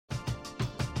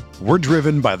We're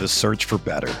driven by the search for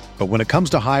better. But when it comes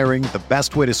to hiring, the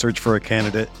best way to search for a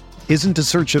candidate isn't to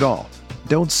search at all.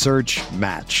 Don't search,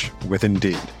 match with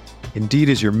Indeed. Indeed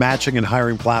is your matching and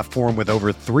hiring platform with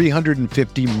over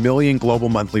 350 million global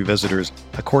monthly visitors,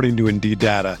 according to Indeed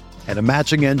data, and a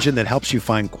matching engine that helps you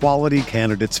find quality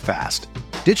candidates fast.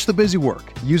 Ditch the busy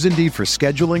work. Use Indeed for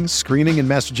scheduling, screening, and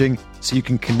messaging so you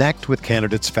can connect with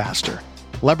candidates faster.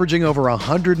 Leveraging over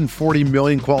 140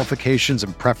 million qualifications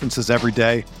and preferences every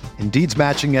day, Indeed's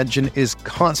matching engine is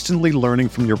constantly learning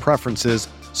from your preferences,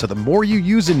 so the more you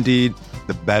use Indeed,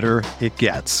 the better it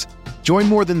gets. Join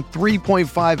more than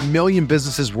 3.5 million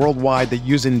businesses worldwide that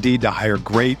use Indeed to hire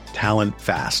great talent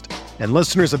fast. And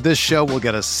listeners of this show will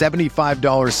get a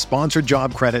 $75 sponsored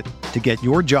job credit to get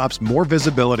your jobs more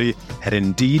visibility at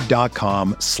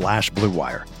Indeed.com/Blue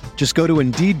Wire. Just go to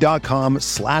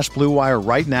Indeed.com/Blue Wire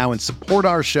right now and support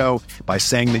our show by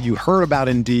saying that you heard about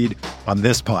Indeed on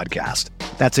this podcast.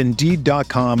 That's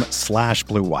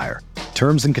Indeed.com/Blue Wire.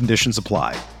 Terms and conditions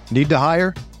apply. Need to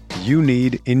hire? You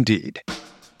need Indeed.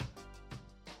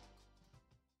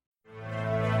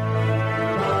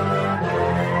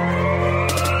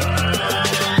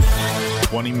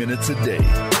 Minutes a day,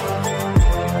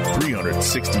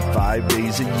 365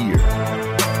 days a year.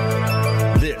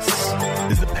 This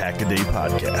is the Pack a Day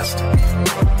Podcast.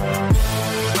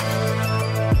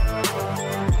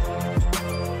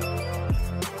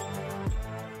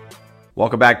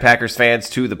 Welcome back, Packers fans,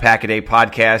 to the Pack a Day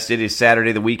Podcast. It is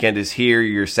Saturday. The weekend is here.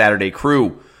 Your Saturday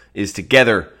crew is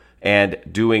together and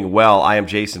doing well. I am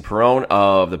Jason Perrone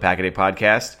of the Pack a Day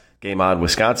Podcast, Game On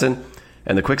Wisconsin,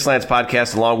 and the Quick Slants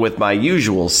Podcast, along with my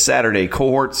usual Saturday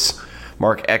cohorts,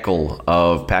 Mark Eckel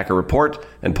of Packer Report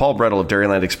and Paul Brettel of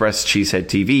Dairyland Express, Cheesehead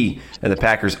TV, and the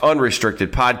Packers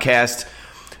Unrestricted Podcast.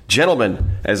 Gentlemen,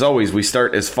 as always, we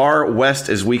start as far west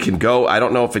as we can go. I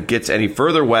don't know if it gets any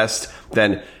further west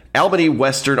than Albany,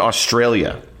 Western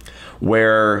Australia,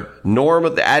 where Norm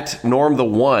at Norm the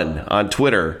One on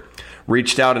Twitter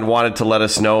reached out and wanted to let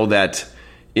us know that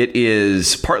it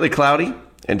is partly cloudy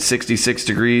and 66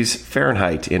 degrees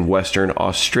Fahrenheit in Western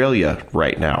Australia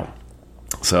right now.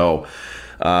 So,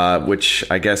 which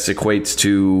I guess equates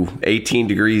to 18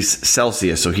 degrees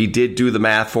Celsius. So he did do the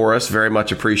math for us. Very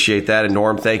much appreciate that. And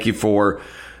Norm, thank you for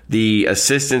the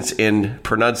assistance in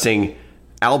pronouncing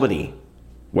Albany,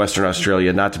 Western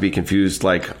Australia, not to be confused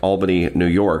like Albany, New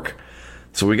York.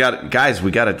 So we got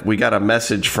a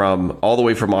message from all the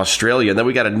way from Australia, and then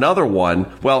we got another one.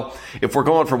 Well, if we're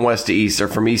going from west to east or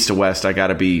from east to west, I got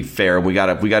to be fair. We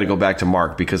got to go back to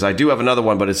Mark, because I do have another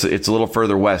one, but it's a little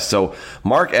further west. So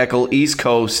Mark Eckel, East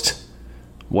Coast,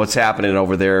 what's happening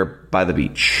over there by the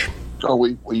beach? Oh,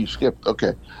 we skipped.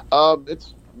 Okay,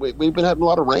 we've been having a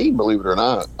lot of rain, believe it or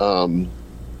not.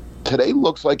 Today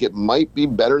looks like it might be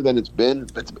better than it's been.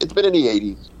 It's been in the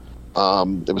 80s.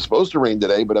 It was supposed to rain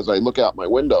today, but as I look out my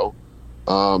window,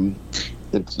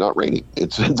 it's not raining.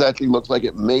 It actually looks like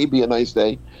it may be a nice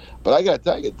day. But I got to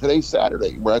tell you, today's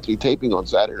Saturday. We're actually taping on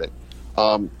Saturday.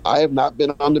 I have not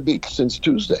been on the beach since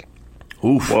Tuesday.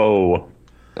 Oof. Whoa.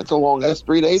 That's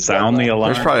 3 days. Sound the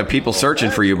alarm. There's probably people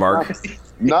searching for you, Mark.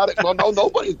 No,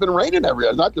 nobody's been raining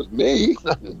everywhere. Not just me.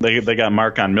 They got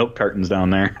Mark on milk cartons down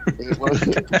there.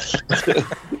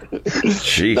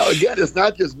 Sheesh. Now, again, it's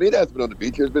not just me that's been on the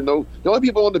beach. There's been the only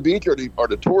people on the beach are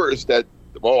the tourists that,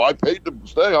 well, I paid to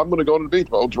stay. I'm going to go on the beach.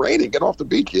 Well, it's raining. Get off the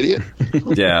beach, idiot.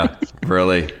 Yeah,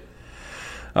 really.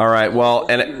 All right, well,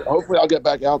 and hopefully I'll get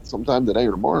back out sometime today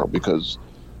or tomorrow, because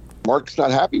Mark's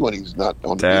not happy when he's not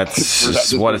on the beach.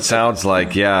 That's what it sounds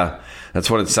like, yeah. That's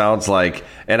what it sounds like.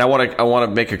 And I want to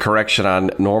make a correction on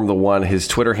Norm the One. His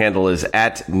Twitter handle is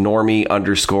 @Normie_row.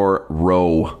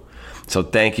 So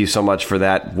thank you so much for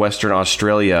that. Western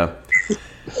Australia.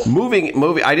 Moving.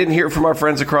 I didn't hear from our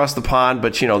friends across the pond,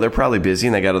 but they're probably busy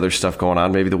and they got other stuff going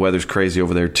on. Maybe the weather's crazy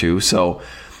over there too. So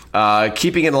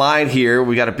keeping in line here,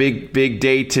 we got a big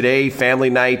day today. Family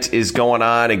night is going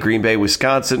on in Green Bay,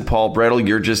 Wisconsin. Paul Brettel,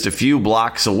 you're just a few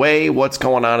blocks away. What's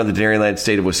going on in the Dairyland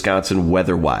state of Wisconsin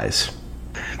weather-wise?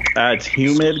 It's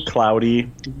humid,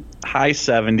 cloudy, high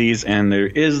 70s, and there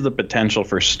is the potential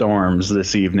for storms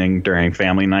this evening during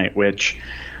family night, which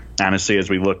honestly, as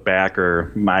we look back,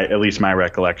 or at least my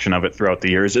recollection of it throughout the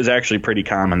years, is actually pretty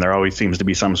common. There always seems to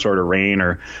be some sort of rain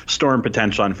or storm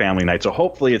potential on family night. So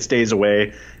hopefully it stays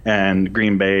away and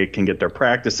Green Bay can get their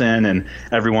practice in and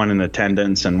everyone in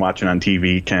attendance and watching on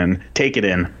TV can take it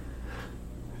in.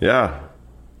 Yeah,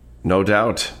 no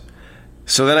doubt.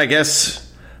 So then I guess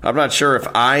I'm not sure if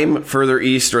I'm further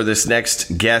east or this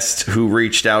next guest who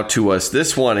reached out to us.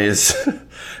 This one is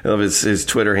of his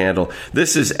Twitter handle.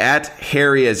 This is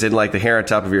 @Harry, as in like the hair on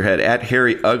top of your head,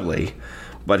 @Harry Ugly,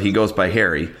 but he goes by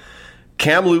Harry.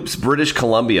 Kamloops, British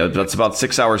Columbia. That's about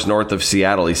 6 hours north of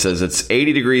Seattle. He says it's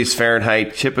 80 degrees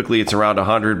Fahrenheit. Typically, it's around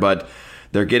 100, but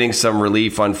they're getting some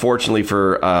relief, unfortunately,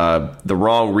 for the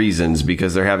wrong reasons,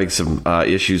 because they're having some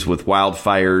issues with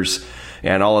wildfires,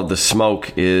 and all of the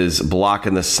smoke is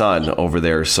blocking the sun over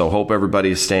there. So hope everybody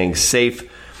is staying safe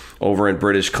over in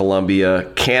British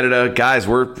Columbia. Canada, guys,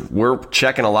 we're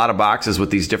checking a lot of boxes with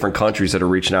these different countries that are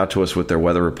reaching out to us with their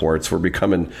weather reports. We're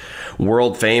becoming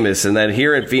world famous. And then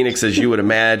here in Phoenix, as you would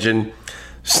imagine,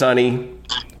 sunny,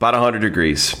 about 100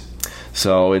 degrees.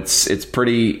 So it's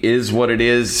pretty is what it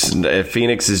is.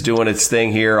 Phoenix is doing its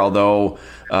thing here, although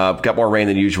got more rain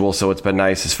than usual, so it's been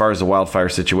nice. As far as the wildfire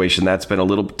situation, that's been a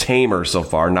little tamer so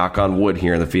far, knock on wood,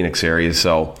 here in the Phoenix area.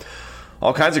 So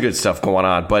all kinds of good stuff going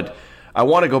on. But I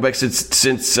want to go back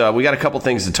since we got a couple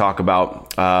things to talk about.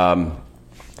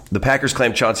 The Packers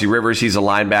claim Chauncey Rivers. He's a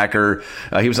linebacker.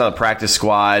 He was on the practice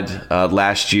squad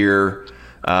last year.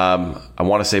 I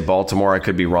want to say Baltimore. I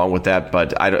could be wrong with that,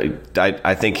 but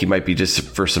I think he might be just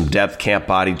for some depth, camp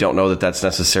body. Don't know that that's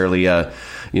necessarily a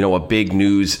big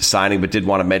news signing, but did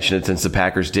want to mention it since the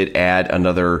Packers did add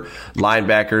another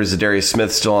linebacker. Zadarius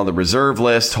Smith still on the reserve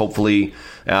list. Hopefully,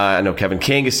 I know Kevin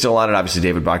King is still on it. Obviously,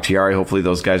 David Bakhtiari. Hopefully,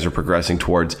 those guys are progressing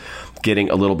towards getting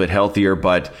a little bit healthier.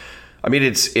 But I mean,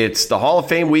 it's the Hall of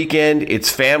Fame weekend. It's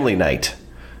family night,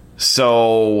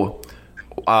 so.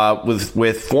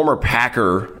 With former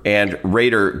Packer and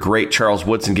Raider great Charles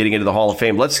Woodson getting into the Hall of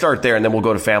Fame. Let's start there, and then we'll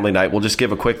go to family night. We'll just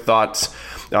give a quick thoughts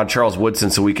on Charles Woodson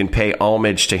so we can pay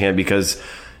homage to him, because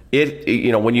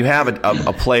when you have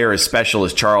a player as special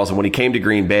as Charles, and when he came to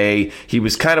Green Bay, he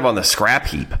was kind of on the scrap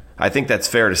heap. I think that's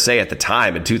fair to say at the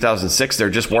time. In 2006, there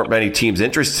just weren't many teams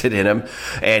interested in him,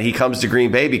 and he comes to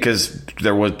Green Bay because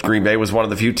Green Bay was one of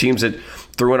the few teams that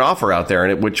threw an offer out there,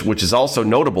 and which is also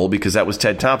notable because that was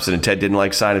Ted Thompson, and Ted didn't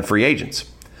like signing free agents.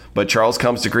 But Charles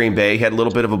comes to Green Bay, had a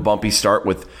little bit of a bumpy start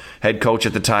with head coach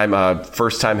at the time,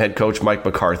 first-time head coach Mike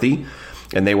McCarthy,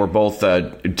 and they were both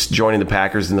joining the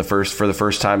Packers for the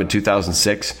first time in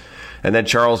 2006. And then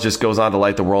Charles just goes on to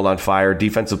light the world on fire.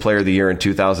 Defensive Player of the Year in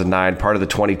 2009, part of the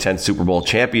 2010 Super Bowl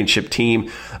championship team,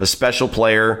 a special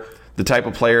player, the type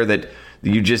of player that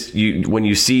when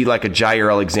you see like a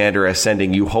Jair Alexander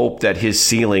ascending, you hope that his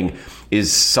ceiling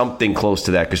is something close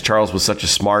to that, because Charles was such a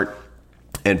smart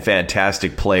and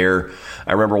fantastic player.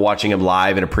 I remember watching him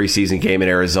live in a preseason game in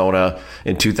Arizona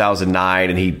in 2009,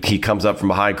 and he comes up from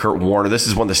behind Kurt Warner. This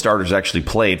is when the starters actually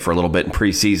played for a little bit in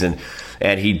preseason,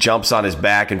 and he jumps on his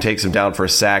back and takes him down for a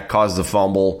sack, causes a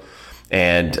fumble.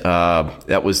 And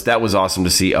that was awesome to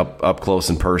see up close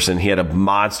in person. He had a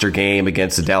monster game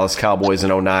against the Dallas Cowboys in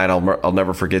 2009. I'll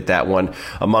never forget that one,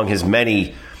 among his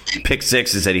many pick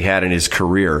sixes that he had in his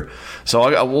career. So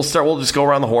we'll just go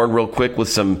around the horn real quick with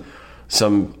some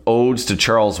odes to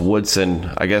Charles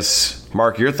Woodson. I guess,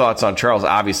 Mark, your thoughts on Charles?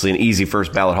 Obviously an easy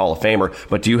first ballot Hall of Famer,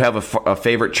 but do you have a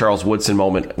favorite Charles Woodson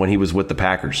moment when he was with the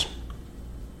Packers?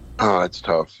 Oh, it's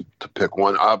tough to pick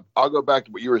one. I'll go back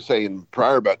to what you were saying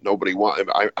prior about nobody wanted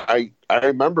him. I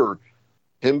remember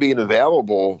him being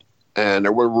available, and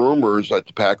there were rumors that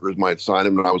the Packers might sign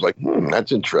him, and I was like,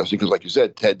 that's interesting, because like you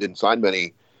said, Ted didn't sign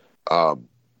many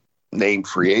named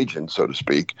free agents, so to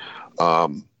speak.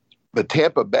 But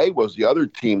Tampa Bay was the other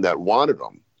team that wanted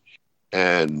him,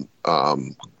 and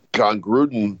John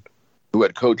Gruden, who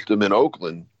had coached him in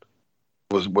Oakland,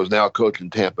 was now coaching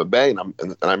Tampa Bay, and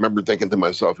I remember thinking to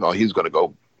myself, "Oh, he's going to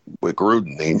go with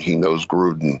Gruden. He knows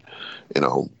Gruden."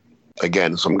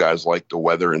 Again, some guys like the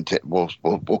weather, and we'll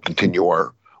continue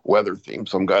our weather theme.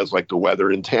 Some guys like the weather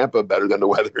in Tampa better than the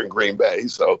weather in Green Bay.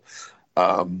 So,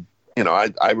 I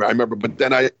remember. But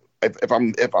then if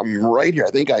I'm right here,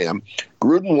 I think I am.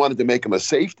 Gruden wanted to make him a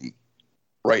safety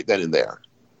right then and there,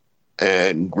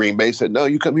 and Green Bay said, "No,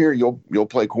 you come here, you'll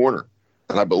play corner."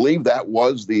 And I believe that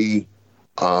was the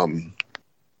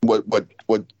what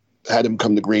had him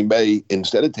come to Green Bay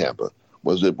instead of Tampa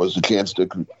was the chance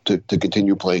to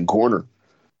continue playing corner.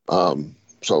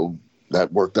 So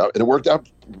that worked out, and it worked out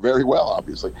very well.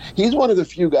 Obviously, he's one of the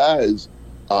few guys,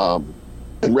 and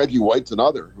Reggie White's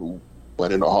another who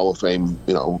went into Hall of Fame.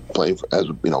 Playing for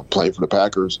the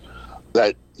Packers,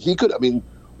 that he could. I mean,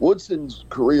 Woodson's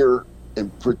career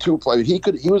and for two players, he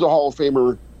was a Hall of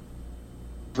Famer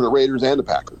for the Raiders and the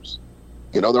Packers.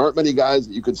 There aren't many guys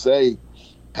that you could say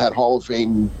had Hall of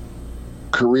Fame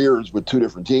careers with two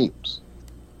different teams.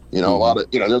 There's a lot of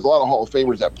Hall of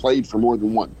Famers that played for more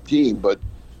than one team, but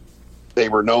they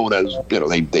were known as,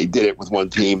 they did it with one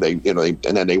team. And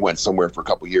then they went somewhere for a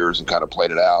couple of years and kind of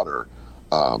played it out. Or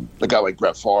a guy like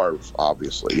Brett Favre,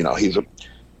 obviously, he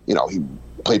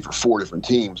played for four different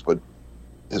teams, but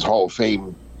his Hall of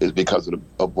Fame is because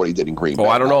of what he did in Green Bay. Oh,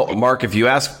 I don't know, Mark. If you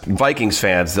ask Vikings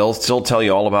fans, they'll still tell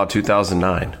you all about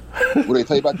 2009. Will they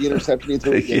tell you about the interception he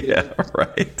threw? Yeah,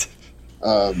 right.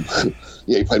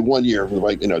 Yeah, he played 1 year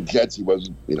with Jets. He was,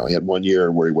 he had 1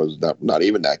 year where he was not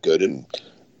even that good, and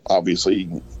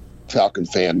obviously Falcon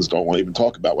fans don't want to even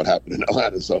talk about what happened in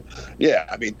Atlanta. So,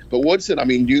 yeah, but Woodson,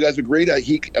 do you guys agree that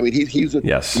he's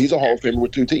a Hall of Famer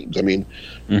with 2 teams?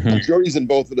 I'm sure he's in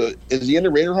both of the. Is he in the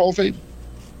Raider Hall of Fame?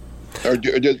 Or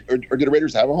do the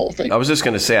Raiders have a Hall of Fame? I was just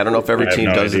going to say, I don't know if every team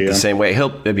does it the same way.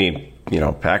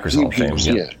 Packers Hall of Fame.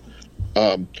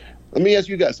 Yeah. Let me ask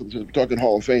you guys something. We're talking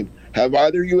Hall of Fame. Have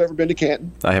either of you ever been to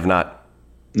Canton? I have not.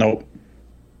 Nope.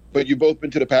 But you've both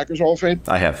been to the Packers Hall of Fame?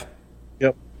 I have.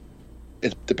 Yep.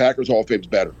 The Packers Hall of Fame's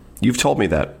better. You've told me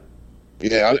that.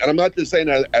 Yeah, and I'm not just saying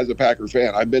that as a Packers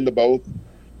fan. I've been to both.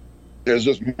 There's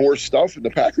just more stuff in the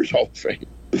Packers Hall of Fame.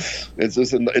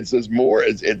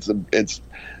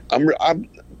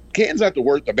 Canton's not the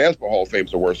worst. The Basketball Hall of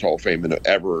Fame's the worst Hall of Fame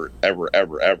ever.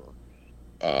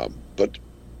 But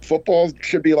football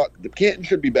should be the Canton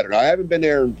should be better. I haven't been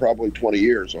there in probably 20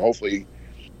 years, so hopefully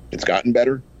it's gotten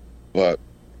better. But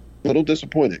a little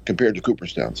disappointed compared to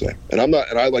Cooperstown, say. And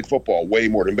I like football way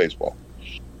more than baseball.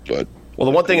 But well,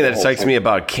 the one thing that excites me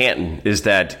about Canton is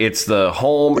that it's the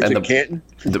home Canton.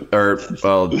 Canton.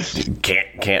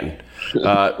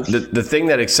 The thing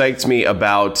that excites me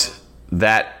about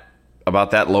that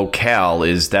locale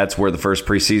is that's where the first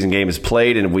preseason game is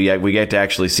played, and we get to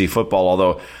actually see football.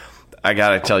 Although I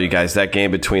gotta tell you guys, that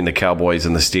game between the Cowboys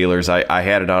and the Steelers, I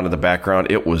had it on in the background.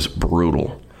 It was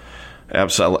brutal.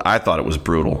 Absolutely, I thought it was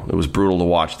brutal. It was brutal to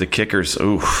watch. The kickers,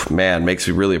 makes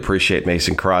me really appreciate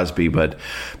Mason Crosby. But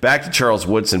back to Charles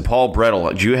Woodson. Paul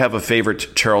Brettel, do you have a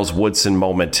favorite Charles Woodson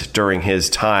moment during his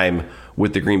time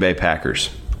with the Green Bay Packers?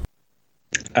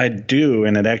 I do,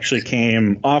 and it actually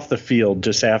came off the field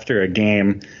just after a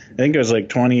game. I think it was like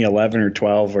 2011 or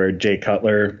 12 where Jay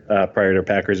Cutler, prior to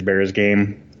Packers-Bears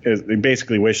game, he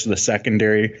basically wished the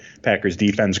secondary Packers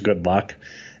defense good luck.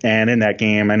 And in that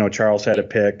game, I know Charles had a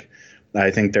pick. I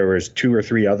think there was 2 or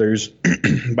 3 others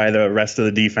by the rest of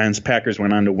the defense. Packers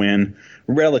went on to win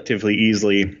relatively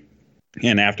easily.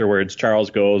 And afterwards, Charles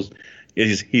goes,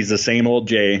 he's the same old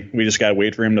Jay. We just got to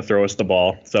wait for him to throw us the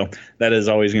ball. So that is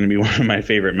always going to be one of my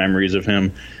favorite memories of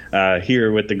him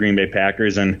here with the Green Bay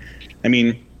Packers. And,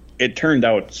 it turned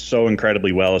out so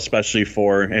incredibly well, especially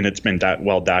and it's been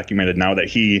well documented now that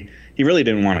he really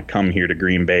didn't want to come here to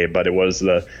Green Bay, but it was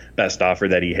the best offer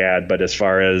that he had. But as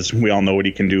far as we all know what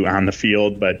he can do on the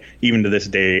field, but even to this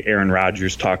day, Aaron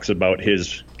Rodgers talks about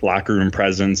his locker room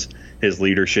presence, his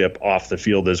leadership off the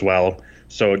field as well.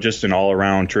 So just an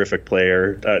all-around terrific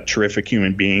player, a terrific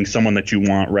human being, someone that you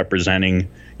want representing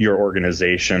your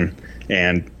organization,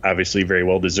 and obviously very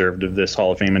well deserved of this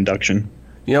Hall of Fame induction.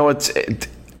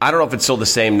 I don't know if it's still the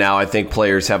same now. I think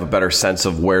players have a better sense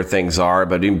of where things are.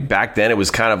 But back then, it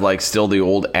was kind of like still the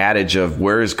old adage of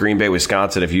where is Green Bay,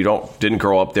 Wisconsin? If you didn't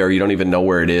grow up there, you don't even know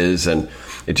where it is. And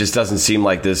it just doesn't seem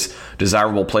like this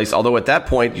desirable place. Although at that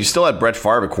point, you still had Brett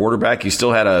Favre, a quarterback. You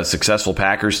still had a successful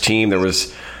Packers team.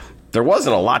 There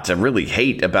wasn't a lot to really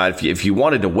hate about. If you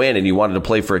wanted to win and you wanted to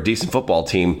play for a decent football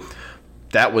team,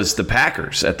 that was the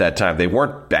Packers at that time. They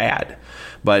weren't bad.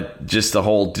 But just the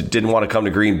whole didn't want to come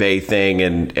to Green Bay thing,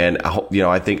 and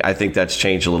I think that's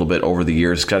changed a little bit over the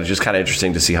years. Kind of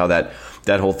interesting to see how that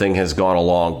whole thing has gone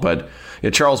along. But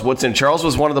Charles Woodson, Charles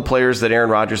was one of the players that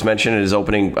Aaron Rodgers mentioned in his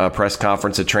opening press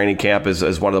conference at training camp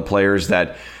as one of the players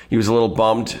that he was a little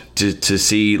bummed to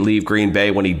see leave Green Bay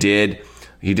when he did.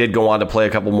 He did go on to play a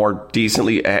couple more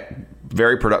decently,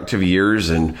 very productive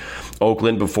years in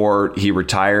Oakland before he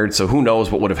retired. So who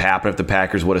knows what would have happened if the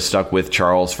Packers would have stuck with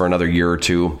Charles for another year or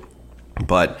two.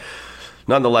 But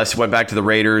nonetheless, he went back to the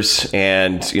Raiders,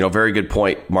 and very good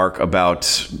point, Mark,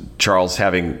 about Charles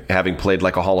having played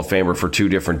like a Hall of Famer for 2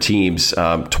 different teams,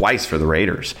 twice for the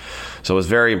Raiders. So it was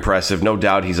very impressive. No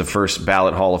doubt he's a first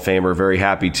ballot Hall of Famer. Very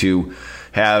happy to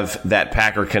have that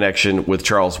Packer connection with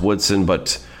Charles Woodson.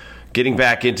 But getting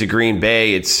back into Green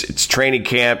Bay, it's training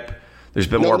camp. There's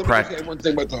been more practice. One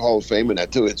thing about the Hall of Fame and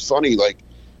that too. It's funny, like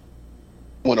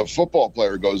when a football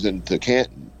player goes into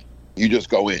Canton, you just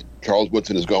go in. Charles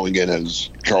Woodson is going in as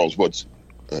Charles Woodson,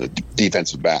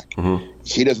 defensive back. Mm-hmm.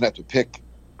 He doesn't have to pick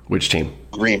which team,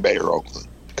 Green Bay or Oakland,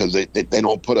 because they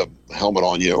don't put a helmet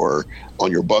on you or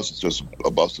on your bus. It's just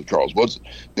a bust of Charles Woodson.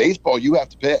 Baseball, you have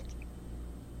to pick.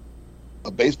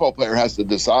 A baseball player has to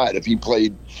decide if he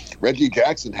played. Reggie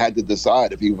Jackson had to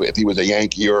decide if he was a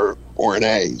Yankee or an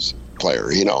A's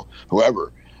player,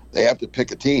 whoever. They have to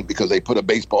pick a team because they put a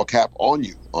baseball cap on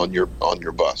you on your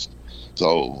bust.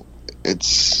 So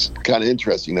it's kind of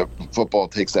interesting that football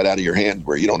takes that out of your hand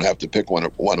where you don't have to pick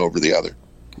one over the other.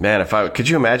 Man, could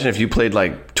you imagine if you played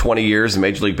like 20 years in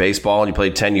Major League Baseball and you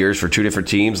played 10 years for two different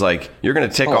teams? Like, you're going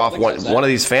to tick off one of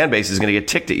these fan bases is going to get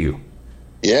ticked at you.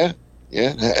 Yeah,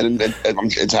 and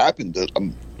it's happened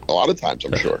a lot of times,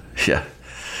 I'm sure. Yeah.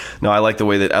 No, I like the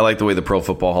way the Pro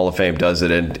Football Hall of Fame does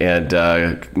it,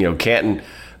 and Canton.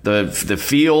 The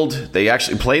field, they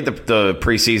actually played the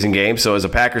preseason game. So as a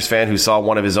Packers fan who saw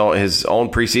one of his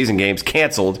own preseason games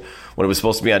canceled when it was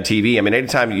supposed to be on TV, I mean,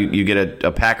 anytime you get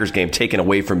a Packers game taken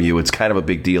away from you, it's kind of a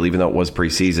big deal, even though it was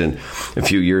preseason a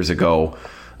few years ago.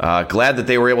 Glad that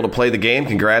they were able to play the game.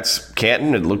 Congrats,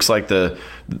 Canton. It looks like the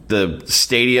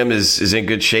stadium is in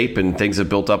good shape and things have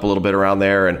built up a little bit around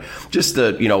there. And just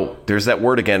there's that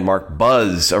word again, Mark,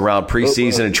 buzz around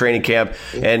preseason and training camp.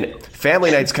 And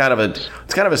family night's kind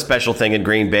of a special thing in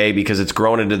Green Bay because it's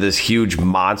grown into this huge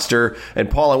monster.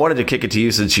 And Paul, I wanted to kick it to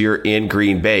you since you're in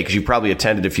Green Bay because you probably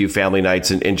attended a few family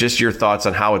nights and just your thoughts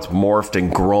on how it's morphed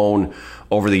and grown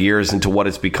over the years into what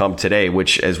it's become today,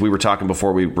 which, as we were talking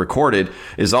before we recorded,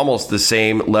 is almost the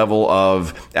same level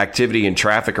of activity and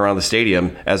traffic around the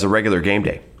stadium as a regular game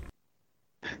day.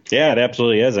 Yeah, it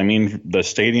absolutely is. I mean, the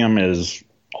stadium is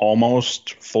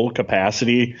almost full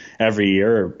capacity every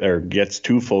year or gets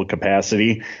to full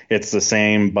capacity. It's the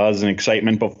same buzz and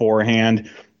excitement beforehand.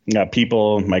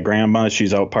 People, my grandma,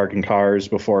 she's out parking cars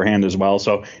beforehand as well.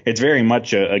 So it's very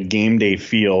much a game day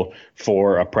feel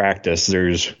for a practice.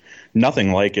 There's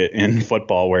nothing like it in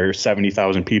football where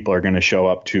 70,000 people are going to show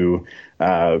up to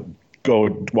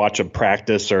go watch a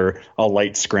practice or a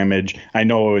light scrimmage. I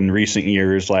know in recent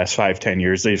years, last 5-10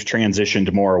 years, they've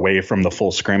transitioned more away from the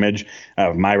full scrimmage.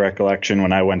 My recollection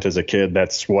when I went as a kid,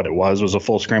 that's what it was a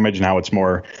full scrimmage. Now it's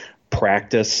more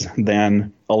practice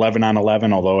than 11 on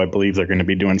 11, although I believe they're going to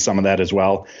be doing some of that as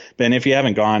well. But if you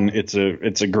haven't gone, it's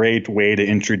a great way to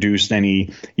introduce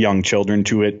any young children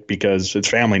to it because it's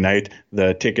family night.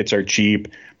 The tickets are cheap.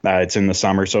 It's in the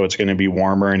summer, so it's going to be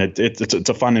warmer, and it's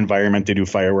a fun environment to do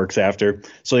fireworks after.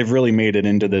 So they've really made it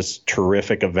into this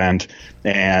terrific event.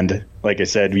 And like I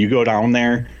said, you go down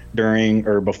there during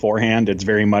or beforehand, it's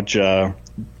very much the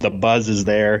buzz is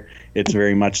there. It's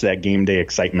very much that game day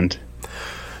excitement.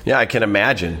 Yeah, I can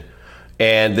imagine.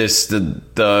 And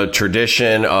the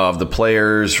tradition of the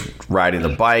players riding the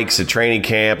bikes at training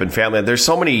camp and family, there's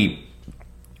so many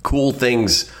cool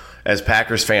things as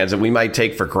Packers fans that we might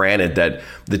take for granted that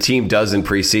the team does in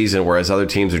preseason, whereas other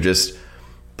teams are just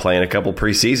playing a couple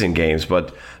preseason games.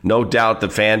 But no doubt the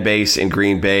fan base in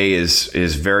Green Bay is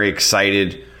very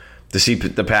excited to see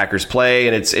the Packers play.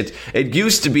 And it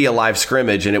used to be a live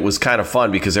scrimmage, and it was kind of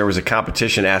fun because there was a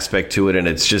competition aspect to it, and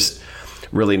it's just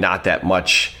really not that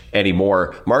much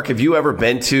anymore. Mark, have you ever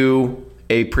been to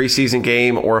a preseason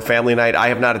game or a family night? I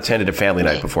have not attended a family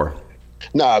night before.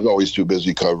 No, I'm always too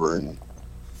busy covering,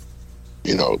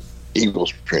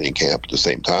 Eagles training camp at the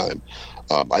same time.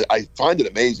 I find it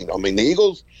amazing. I mean, the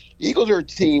Eagles are a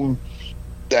team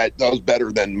that does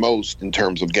better than most in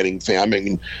terms of getting fans. I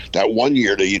mean, that one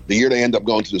year, the year they end up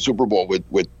going to the Super Bowl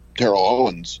with Terrell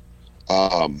Owens,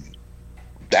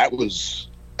 that was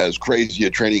as crazy a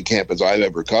training camp as I've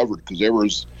ever covered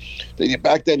because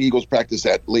back then Eagles practiced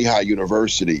at Lehigh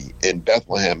University in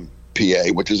Bethlehem, PA,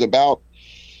 which is about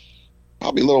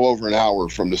probably a little over an hour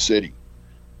from the city.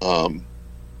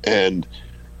 And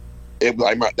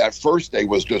that first day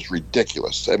was just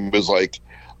ridiculous. It was like,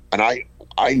 and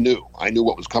I knew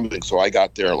what was coming, so I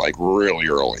got there like really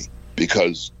early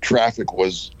because traffic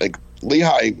was like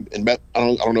Lehigh and I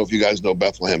don't know if you guys know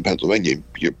Bethlehem, Pennsylvania.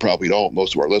 You probably don't.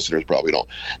 Most of our listeners probably don't.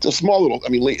 It's a small little. I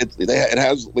mean, it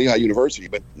has Lehigh University,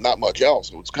 but not much else.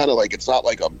 So it's kind of like it's not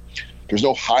like there's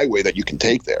no highway that you can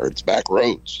take there. It's back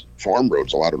roads, farm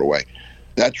roads, a lot of the way.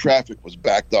 That traffic was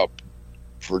backed up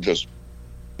for just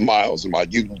miles and miles.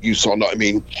 You saw. I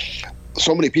mean,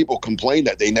 so many people complained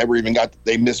that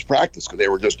they missed practice because they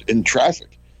were just in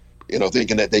traffic.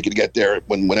 Thinking that they could get there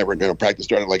whenever practice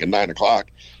started like at 9:00.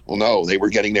 Well, no, they were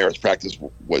getting there as practice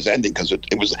was ending because it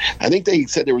was. I think they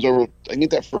said there was over. I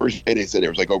think that first day they said there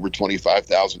was like over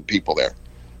 25,000 people there.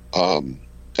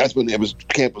 That's when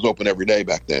camp was open every day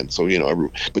back then. So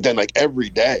but then like every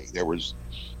day there was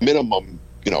minimum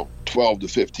 12 to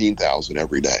 15,000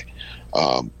 every day,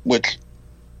 which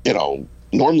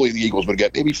normally the Eagles would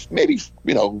get maybe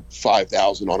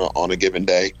 5,000 on a given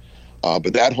day.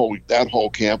 But that whole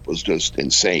camp was just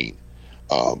insane.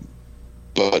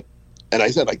 And I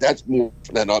said like that's more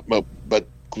than but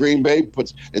Green Bay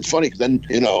it's funny because then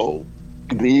the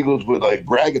Eagles would like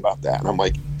brag about that, and I'm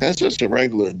like that's just a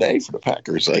regular day for the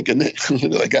Packers. Like and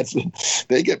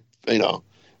they get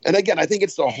and again I think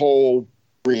it's the whole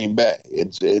Green Bay.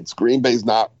 It's Green Bay's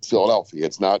not Philadelphia.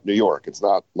 It's not New York. It's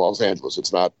not Los Angeles.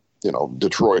 It's not,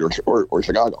 Detroit or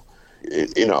Chicago.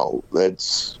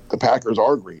 That's the Packers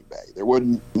are Green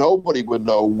Bay. Nobody would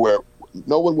know where.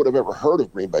 No one would have ever heard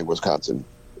of Green Bay, Wisconsin,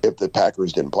 if the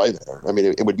Packers didn't play there. I mean,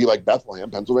 it would be like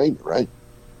Bethlehem, Pennsylvania, right?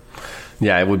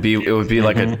 Yeah, it would be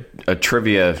like a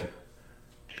trivia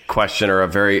question or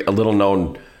a little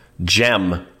known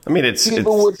gem. I mean,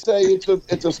 people would say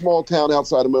it's a small town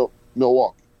outside of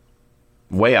Milwaukee.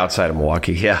 Way outside of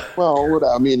Milwaukee, yeah. Well,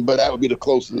 but that would be the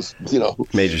closest,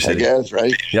 major city, I guess,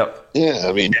 right? Yep. Yeah,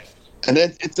 I mean, and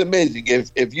it's amazing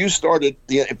if you started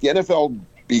if the NFL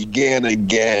began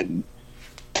again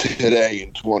today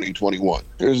in 2021,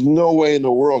 there's no way in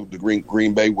the world the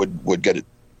Green Bay would get a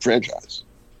franchise,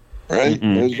 right?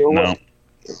 There's no way.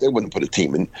 They wouldn't put a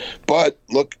team in. But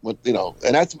look,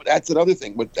 and that's another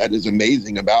thing that is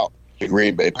amazing about the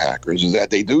Green Bay Packers is that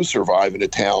they do survive in a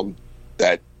town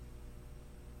that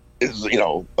is,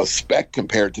 a speck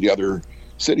compared to the other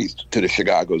cities, to the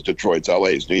Chicago's, Detroit's,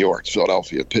 LA's, New York's,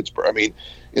 Philadelphia, Pittsburgh. I mean,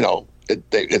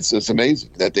 it's amazing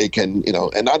that they can,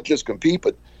 and not just compete,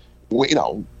 but,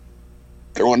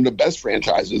 they're one of the best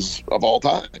franchises of all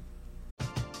time.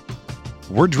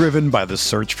 We're driven by the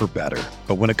search for better.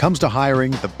 But when it comes to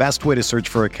hiring, the best way to search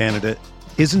for a candidate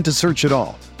isn't to search at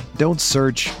all. Don't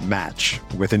search, match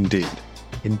with Indeed.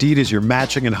 Indeed is your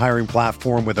matching and hiring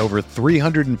platform with over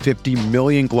 350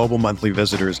 million global monthly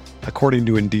visitors, according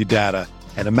to Indeed data,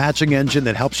 and a matching engine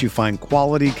that helps you find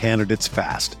quality candidates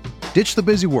fast. Ditch the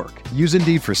busy work. Use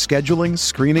Indeed for scheduling,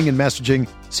 screening, and messaging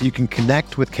so you can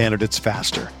connect with candidates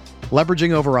faster.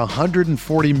 Leveraging over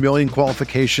 140 million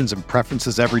qualifications and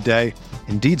preferences every day,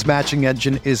 Indeed's matching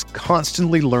engine is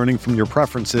constantly learning from your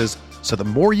preferences, so the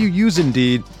more you use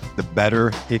Indeed, the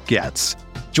better it gets.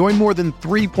 Join more than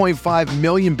 3.5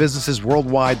 million businesses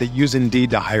worldwide that use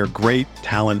Indeed to hire great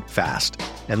talent fast.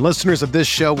 And listeners of this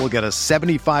show will get a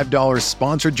 $75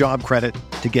 sponsored job credit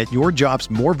to get your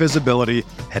jobs more visibility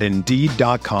at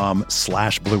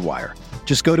Indeed.com/Blue Wire.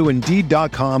 Just go to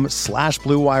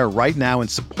Indeed.com/Blue Wire right now and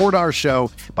support our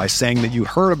show by saying that you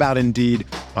heard about Indeed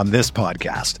on this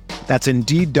podcast. That's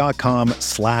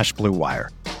Indeed.com/Blue Wire.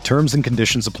 Terms and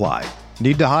conditions apply.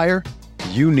 Need to hire?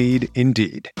 You need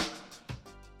Indeed.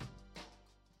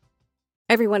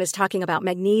 Everyone is talking about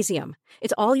magnesium.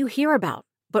 It's all you hear about.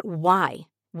 But why?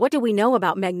 What do we know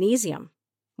about magnesium?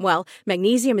 Well,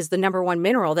 magnesium is the number one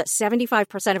mineral that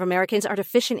 75% of Americans are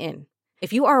deficient in.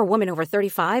 If you are a woman over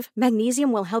 35,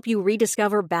 magnesium will help you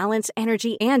rediscover balance,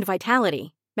 energy, and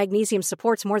vitality. Magnesium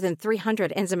supports more than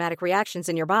 300 enzymatic reactions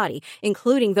in your body,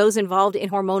 including those involved in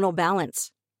hormonal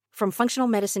balance. From functional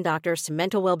medicine doctors to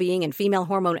mental well-being and female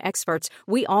hormone experts,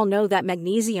 we all know that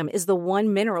magnesium is the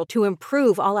one mineral to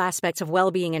improve all aspects of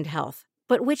well-being and health.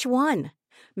 But which one?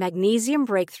 Magnesium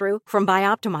Breakthrough from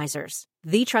Bioptimizers,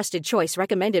 the trusted choice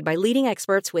recommended by leading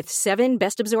experts with 7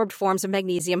 best-absorbed forms of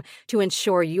magnesium to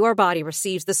ensure your body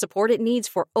receives the support it needs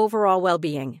for overall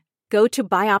well-being. Go to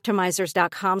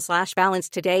bioptimizers.com/balance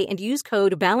today and use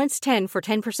code BALANCE10 for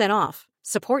 10% off.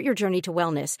 Support your journey to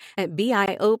wellness at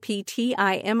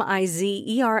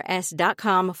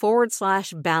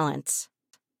bioptimizers.com/balance.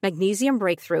 Magnesium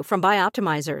Breakthrough from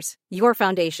Bioptimizers, your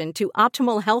foundation to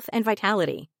optimal health and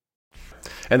vitality.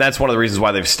 And that's one of the reasons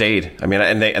why they've stayed. I mean,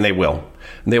 and they will.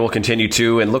 And they will continue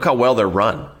to. And look how well they're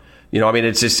run.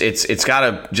 It's got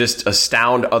to just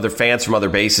astound other fans from other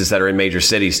bases that are in major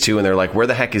cities too. And they're like, where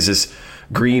the heck is this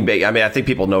Green Bay? I mean, I think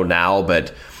people know now,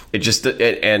 but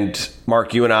and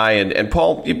Mark, you and I, and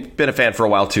Paul, you've been a fan for a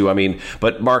while too. I mean,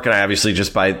 but Mark and I, obviously,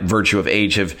 just by virtue of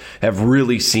age, have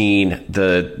really seen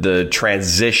the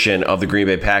transition of the Green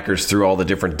Bay Packers through all the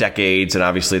different decades. And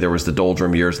obviously there was the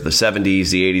doldrum years of the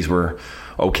 70s, the 80s were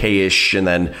okay-ish, and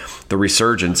then the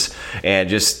resurgence, and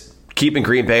just keeping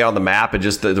Green Bay on the map, and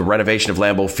just the renovation of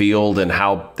Lambeau Field, and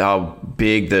how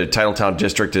big the Titletown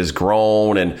district has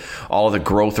grown, and all of the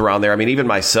growth around there. I mean, even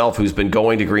myself, who's been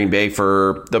going to Green Bay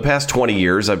for the past 20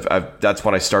 years, that's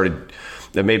when I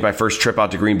made my first trip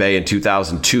out to Green Bay in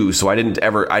 2002. So I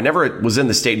never was in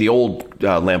the old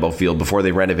Lambeau Field before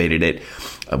they renovated it,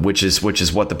 which is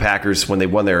what the Packers, when they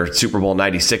won their Super Bowl in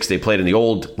 '96, they played in the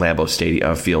old Lambeau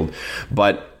Stadium field.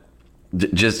 But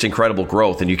just incredible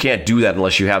growth, and you can't do that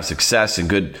unless you have success and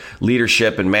good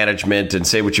leadership and management. And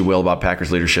say what you will about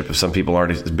Packers leadership, if some people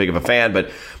aren't as big of a fan, but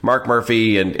Mark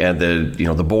Murphy and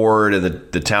the board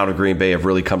and the town of Green Bay have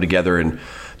really come together and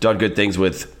done good things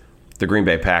with the Green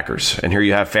Bay Packers. And here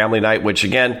you have family night, which,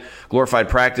 again, glorified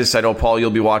practice. I know, Paul,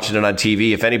 you'll be watching it on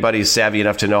TV. If anybody's savvy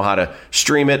enough to know how to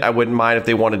stream it, I wouldn't mind if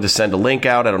they wanted to send a link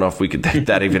out. I don't know if we could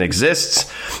that even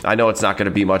exists. I know it's not going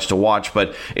to be much to watch,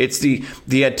 but it's the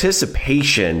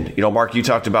anticipation. You know, Mark, you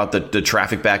talked about the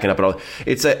traffic backing up and all.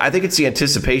 I think it's the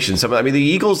anticipation. The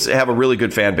Eagles have a really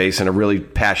good fan base and a really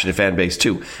passionate fan base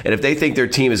too. And if they think their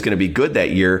team is going to be good that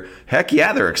year, heck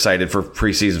yeah, they're excited for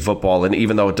preseason football. And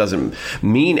even though it doesn't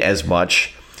mean as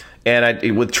much,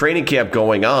 and with training camp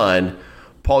going on,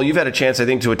 Paul, you've had a chance, I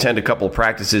think, to attend a couple of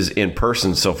practices in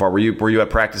person so far. Were you at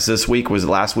practice this week? Was it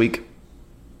last week?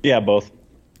 Yeah, both.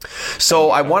 So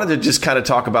I wanted to just kind of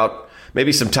talk about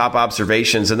maybe some top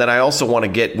observations, and then I also want to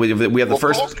get we have the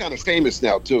first. Paul's kind of famous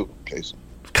now too, Casey.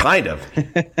 Kind of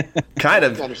Kind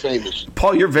of famous.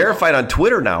 Paul, you're verified on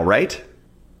Twitter now, right?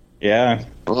 Yeah.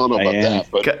 I don't know about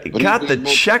that, but got the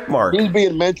check mark. He's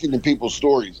being mentioned in people's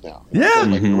stories now. Yeah,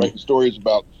 like they're writing stories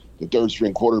about the third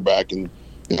string quarterback, and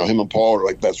him and Paul are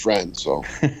like best friends. So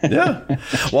yeah.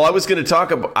 Well, I was going to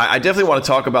talk about. I definitely want to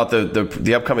talk about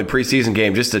the upcoming preseason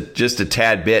game just a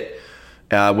tad bit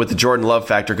with the Jordan Love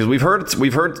factor, because we've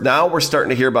heard now we're starting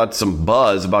to hear about some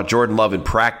buzz about Jordan Love in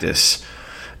practice.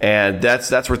 And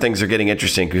that's where things are getting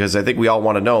interesting, because I think we all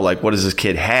want to know, like, what does this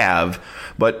kid have?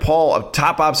 But, Paul,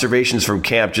 top observations from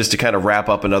camp, just to kind of wrap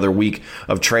up another week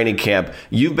of training camp.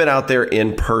 You've been out there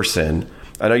in person.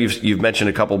 I know you've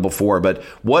mentioned a couple before, but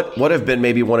what have been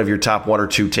maybe one of your top one or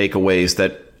two takeaways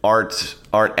that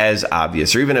aren't as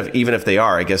obvious, or even if they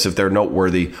are, I guess, if they're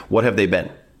noteworthy, what have they been?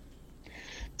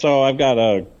 So I've got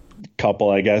a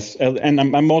couple, I guess, and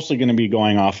I'm mostly going to be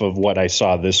going off of what I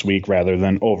saw this week rather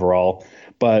than overall.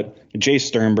 But Jay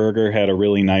Sternberger had a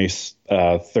really nice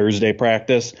Thursday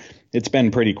practice. It's been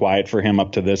pretty quiet for him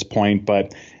up to this point,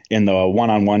 but in the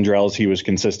one-on-one drills, he was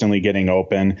consistently getting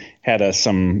open, had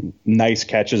some nice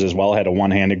catches as well, had a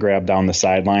one-handed grab down the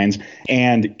sidelines,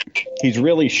 and he's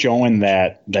really showing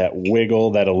that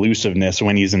wiggle, that elusiveness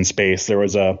when he's in space. There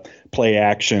was a play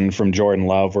action from Jordan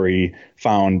Love where he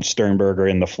found Sternberger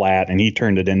in the flat, and he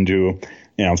turned it into,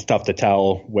 it's tough to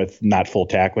tell with not full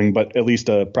tackling, but at least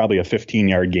probably a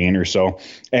 15-yard gain or so.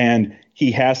 And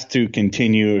he has to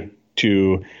continue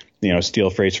to, steal a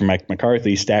phrase from Mike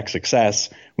McCarthy, stack success.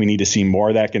 We need to see more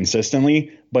of that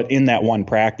consistently. But in that one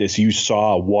practice, you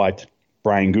saw what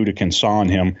Brian Gutekunst saw in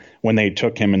him when they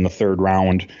took him in the third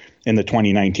round in the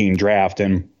 2019 draft.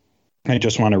 And I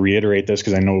just want to reiterate this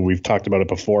because I know we've talked about it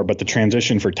before, but the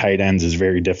transition for tight ends is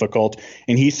very difficult.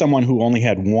 And he's someone who only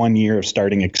had 1 year of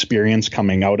starting experience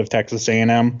coming out of Texas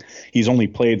A&M. He's only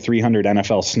played 300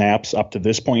 NFL snaps up to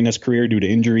this point in his career due to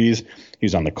injuries. He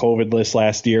was on the COVID list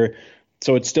last year.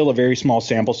 So it's still a very small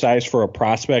sample size for a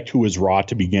prospect who was raw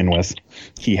to begin with.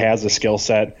 He has a skill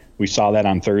set. We saw that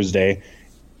on Thursday.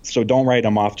 So don't write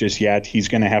him off just yet. He's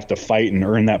going to have to fight and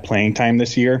earn that playing time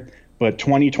this year. But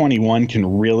 2021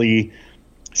 can really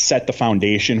set the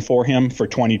foundation for him for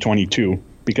 2022,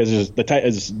 because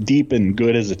as deep and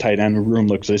good as the tight end room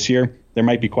looks this year, there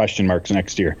might be question marks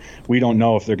next year. We don't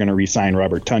know if they're going to re-sign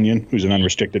Robert Tonyan, who's an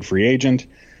unrestricted free agent.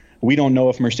 We don't know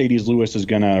if Mercedes Lewis is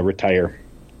going to retire.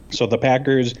 So the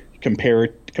Packers,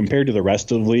 compared to the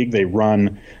rest of the league, they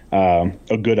run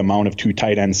a good amount of two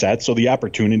tight end sets. So the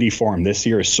opportunity for him this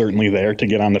year is certainly there to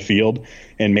get on the field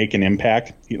and make an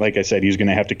impact. Like I said, he's going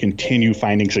to have to continue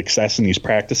finding success in these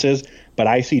practices. But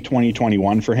I see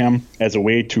 2021 for him as a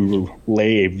way to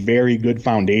lay a very good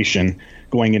foundation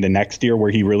going into next year,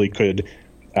 where he really could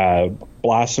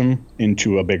blossom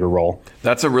into a bigger role.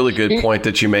 That's a really good point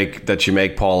that you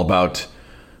make, Paul, about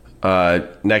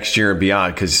next year and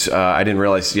beyond, because I didn't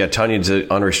realize. Yeah, Tunyan's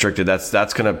unrestricted.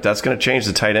 That's gonna change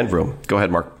the tight end room. Go ahead,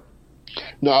 Mark.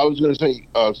 No, I was going to say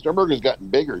Sternberger's gotten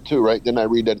bigger too, right? Didn't I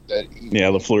read that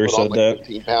LaFleur said like that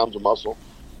 15 pounds of muscle.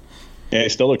 Yeah, he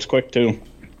still looks quick too.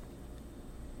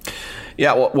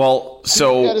 Yeah, well,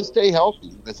 so he's got to stay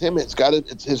healthy. With him,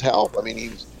 it's his health. I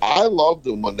mean, I loved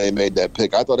him when they made that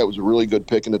pick. I thought that was a really good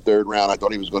pick in the third round. I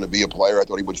thought he was going to be a player. I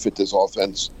thought he would fit this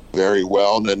offense very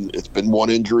well. And then it's been one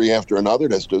injury after another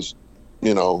that's just,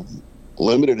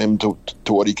 limited him to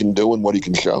what he can do and what he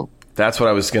can show. That's what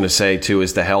I was going to say too,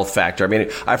 is the health factor. I mean,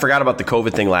 I forgot about the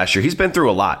COVID thing last year. He's been through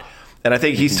a lot. And I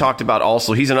think he's talked about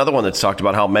also, he's another one that's talked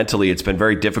about how mentally it's been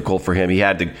very difficult for him. He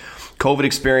had the COVID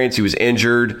experience. He was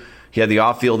injured. He had the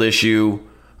off-field issue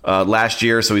last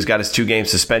year, so he's got his 2-game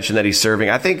suspension that he's serving.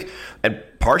 I think, and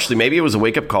partially, maybe it was a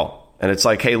wake-up call. And it's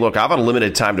like, hey, look, I've got a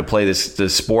limited time to play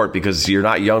this sport because you're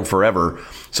not young forever.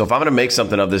 So if I'm going to make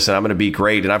something of this and I'm going to be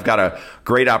great, and I've got a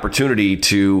great opportunity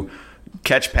to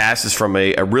catch passes from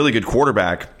a really good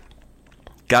quarterback,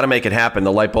 got to make it happen.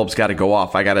 The light bulb's got to go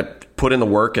off. I got to put in the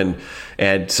work,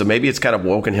 and so maybe it's kind of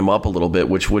woken him up a little bit,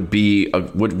 which would be a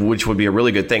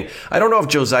really good thing. I don't know if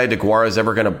Josiah DeGuara is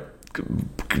ever going to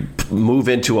move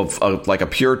into a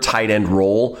pure tight end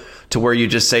role, to where you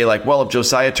just say, like, well, if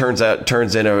Josiah turns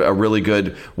in a really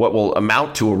good, what will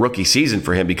amount to a rookie season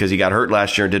for him, because he got hurt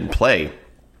last year and didn't play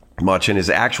much in his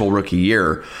actual rookie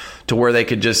year, to where they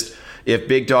could just, if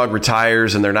Big Dog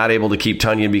retires and they're not able to keep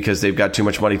Tunyon because they've got too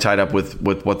much money tied up with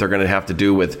what they're going to have to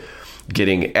do with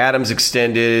getting Adams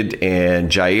extended and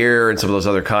Jair and some of those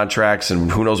other contracts, and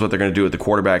who knows what they're going to do with the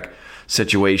quarterback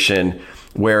situation,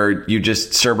 where you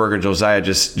just, Sternberger and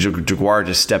DeGuara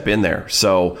just step in there.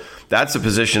 So that's a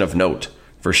position of note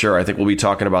for sure. I think we'll be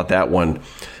talking about that one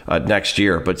next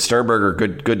year. But Sternberger,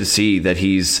 good to see that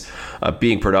he's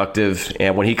being productive.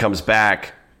 And when he comes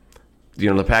back,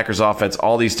 the Packers offense,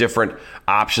 all these different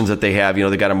options that they have,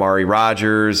 they got Amari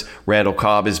Rodgers, Randall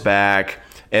Cobb is back,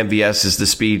 MVS is the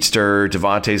speedster,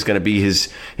 Devontae's going to be his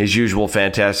usual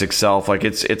fantastic self. Like,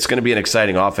 it's going to be an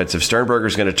exciting offense. If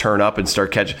Sternberger's going to turn up and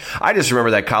start catching, I just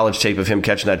remember that college tape of him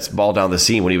catching that ball down the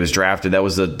seam when he was drafted. That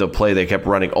was the play they kept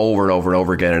running over and over and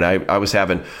over again. And I was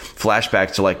having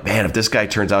flashbacks to, like, man, if this guy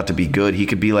turns out to be good, he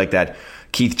could be like that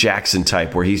Keith Jackson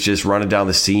type, where he's just running down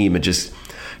the seam and just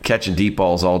catching deep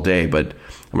balls all day. But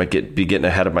I might be getting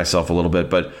ahead of myself a little bit.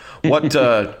 But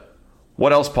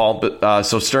what else, Paul?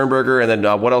 So Sternberger, and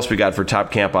then what else we got for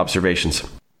top camp observations?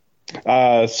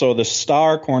 So the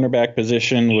star cornerback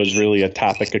position was really a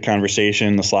topic of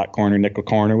conversation, the slot corner, nickel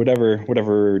corner,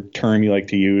 whatever term you like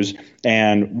to use.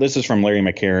 And this is from Larry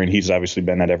McCarron. He's obviously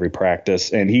been at every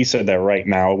practice. And he said that right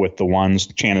now with the ones,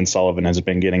 Shannon Sullivan has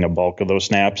been getting a bulk of those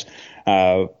snaps.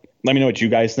 Let me know what you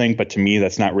guys think, but to me,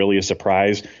 that's not really a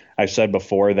surprise. I've said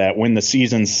before that when the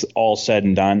season's all said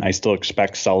and done, I still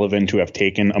expect Sullivan to have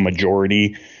taken a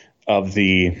majority of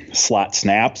the slot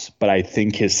snaps, but I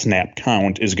think his snap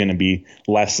count is going to be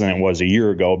less than it was a year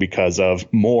ago because of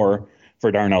more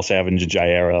for Darnell Savage and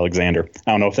Jair Alexander.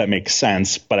 I don't know if that makes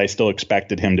sense, but I still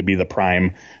expected him to be the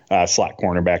prime slot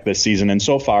cornerback this season. And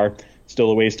so far, still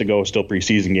a ways to go, still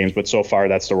preseason games, but so far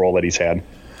that's the role that he's had.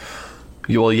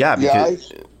 Well, yeah,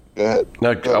 because Go ahead.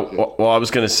 Well, I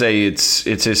was going to say it's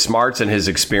his smarts and his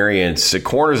experience. The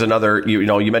corner's another.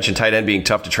 You mentioned tight end being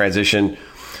tough to transition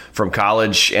from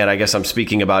college, and I guess I'm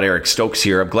speaking about Eric Stokes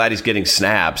here. I'm glad he's getting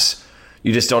snaps.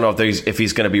 You just don't know if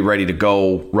he's going to be ready to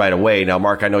go right away. Now,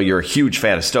 Mark, I know you're a huge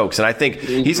fan of Stokes, and I think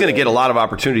he's going to get a lot of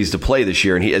opportunities to play this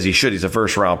year, and as he should. He's a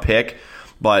first-round pick.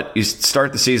 But you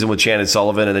start the season with Shannon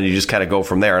Sullivan, and then you just kind of go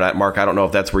from there. And Mark, I don't know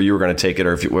if that's where you were going to take it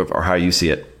or how you see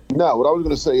it. No, what I was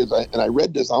going to say is, I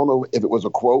read this, I don't know if it was a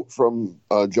quote from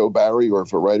Joe Barry or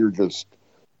if a writer just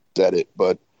said it,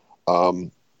 but,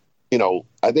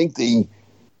 I think the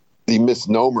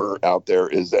misnomer out there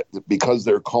is that because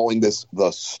they're calling this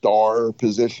the star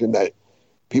position, that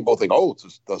people think, oh,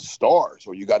 it's the star,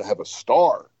 so you got to have a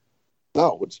star.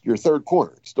 No, it's your third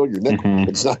corner. It's still your nickel. Mm-hmm.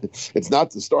 It's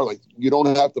not the star. Like, you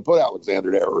don't have to put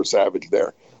Alexander there or Savage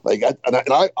there. Like,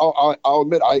 I'll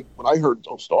admit, when I heard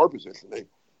star position,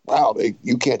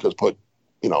 you can't just put,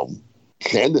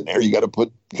 Shandon there. You got to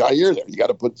put Jair there. You got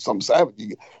to put some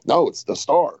Savage. No, it's the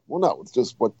star. Well, no, it's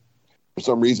just what, for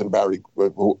some reason, Barry, I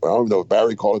don't know if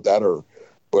Barry called it that or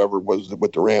whoever was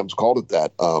with the Rams called it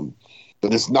that.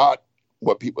 But it's not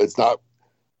what people, it's not,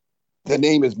 the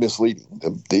name is misleading.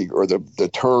 The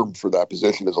term for that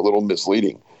position is a little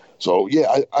misleading. So,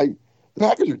 yeah, the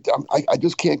Packers are dumb. I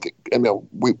just can't get,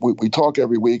 we talk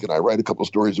every week and I write a couple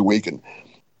stories a week and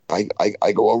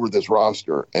I go over this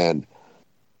roster, and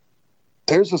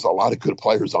there's just a lot of good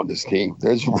players on this team.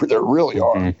 There really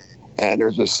are. Mm-hmm. And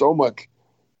there's just so much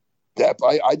depth.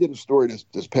 I did a story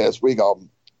this past week.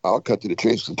 I'll cut to the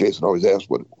chase in case I always ask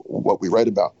what we write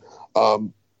about.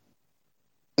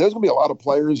 There's going to be a lot of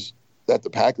players that the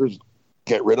Packers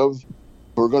get rid of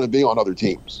who are going to be on other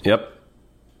teams. Yep.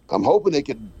 I'm hoping they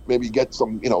can maybe get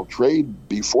some, trade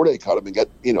before they cut them and get,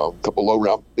 a couple low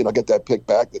round, get that pick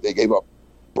back that they gave up.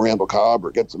 Randall Cobb,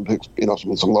 or get some picks,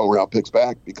 some low round picks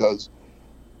back, because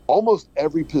almost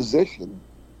every position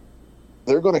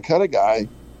they're going to cut a guy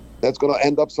that's going to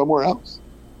end up somewhere else.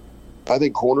 I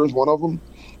think corner is one of them.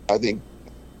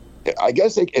 I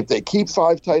guess if they keep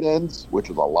 5 tight ends, which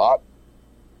is a lot,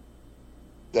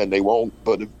 then they won't.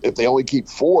 But if they only keep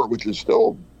 4, which is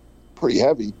still pretty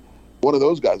heavy, one of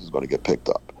those guys is going to get picked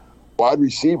up. Wide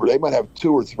receiver, they might have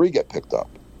 2 or 3 get picked up.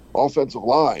 Offensive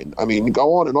line,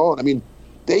 go on and on.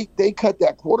 They cut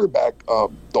that quarterback,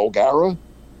 Dolgara.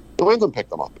 New England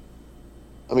picked them up.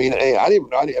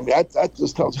 That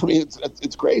just tells me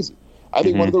it's crazy. I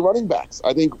think one of the running backs,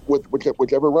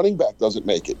 whichever running back doesn't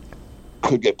make it,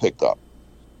 could get picked up.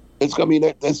 It's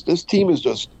this team is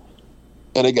just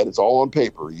And again, it's all on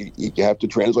paper. You have to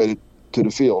translate it to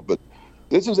the field. But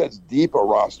this is as deep a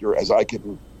roster as I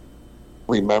can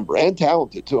remember, and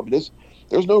talented too. I mean,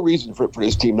 there's no reason for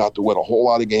this team not to win a whole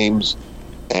lot of games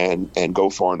and go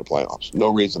far in the playoffs.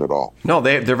 No reason at all. No,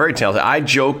 they're very talented. I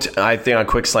joked, I think, on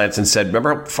Quick Slants and said,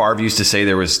 remember Favre used to say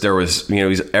there was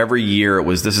every year it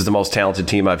was, this is the most talented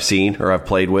team I've seen or I've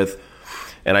played with.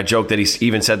 And I joked that he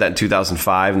even said that in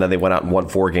 2005, and then they went out and won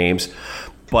 4 games.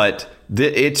 But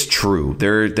it's true.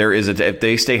 There is if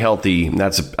they stay healthy, and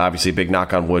that's obviously a big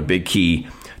knock on wood, big key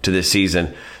to this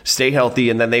season. Stay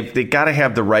healthy, and then they got to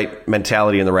have the right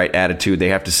mentality and the right attitude. They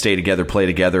have to stay together, play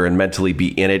together, and mentally be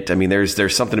in it. I mean,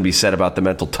 there's something to be said about the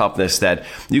mental toughness that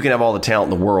you can have all the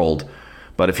talent in the world,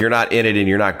 but if you're not in it and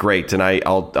you're not great, and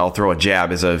I'll throw a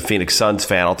jab as a Phoenix Suns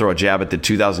fan. I'll throw a jab at the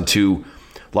 2002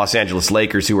 Los Angeles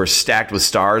Lakers, who were stacked with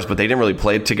stars, but they didn't really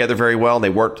play together very well. They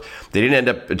didn't end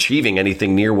up achieving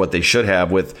anything near what they should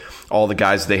have with all the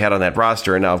guys they had on that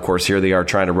roster. And now, of course, here they are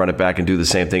trying to run it back and do the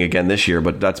same thing again this year.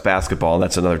 But that's basketball, and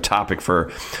that's another topic for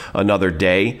another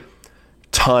day.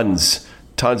 Tons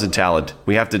of talent.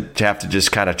 We have to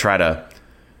just kind of try to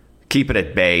keep it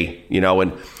at bay,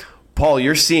 And Paul,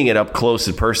 you're seeing it up close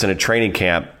in person at training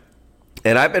camp,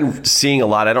 and I've been seeing a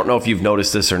lot. I don't know if you've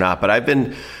noticed this or not, but I've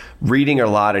been reading a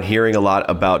lot and hearing a lot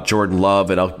about Jordan Love,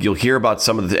 and you'll hear about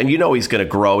some of the, and he's going to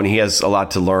grow, and he has a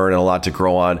lot to learn and a lot to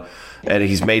grow on, and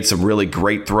he's made some really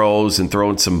great throws and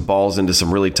thrown some balls into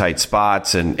some really tight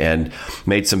spots and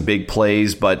made some big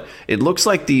plays, but it looks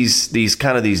like these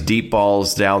deep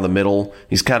balls down the middle,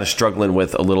 he's kind of struggling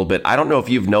with a little bit. I don't know if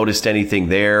you've noticed anything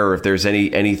there, or if there's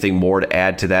anything more to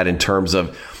add to that in terms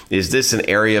of, is this an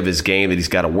area of his game that he's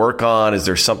got to work on? Is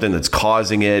there something that's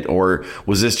causing it? Or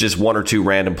was this just 1 or 2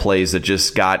 random plays that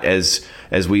just got, as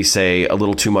we say, a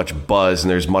little too much buzz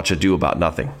and there's much ado about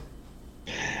nothing?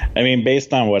 I mean,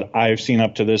 based on what I've seen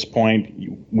up to this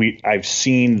point, I've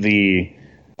seen the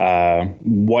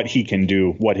what he can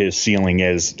do, what his ceiling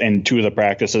is. And 2 of the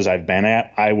practices I've been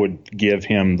at, I would give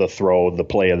him the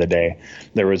play of the day.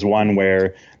 There was one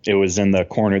where it was in the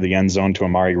corner of the end zone to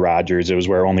Amari Rodgers. It was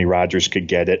where only Rodgers could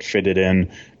get it, fit it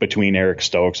in between Eric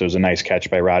Stokes. It was a nice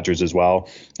catch by Rodgers as well.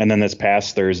 And then this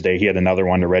past Thursday, he had another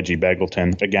one to Reggie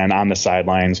Begelton, again on the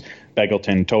sidelines.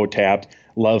 Begelton toe tapped.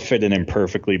 Love fitted in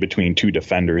perfectly between 2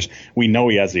 defenders. We know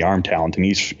he has the arm talent, and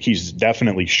he's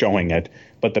definitely showing it.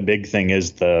 But the big thing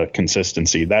is the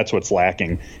consistency. That's what's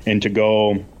lacking. And to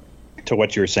go to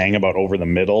what you're saying about over the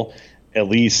middle, at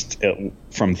least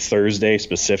from Thursday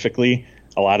specifically,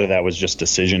 a lot of that was just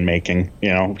decision making.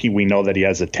 We know that he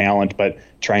has a talent, but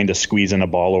trying to squeeze in a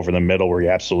ball over the middle where he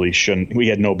absolutely shouldn't. We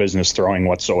had no business throwing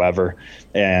whatsoever,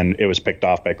 and it was picked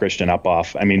off by Christian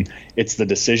Uphoff. I mean, it's the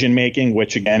decision making,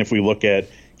 which again, if we look at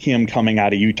him coming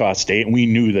out of Utah State, we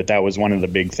knew that was one of the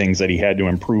big things that he had to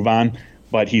improve on.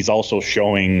 But he's also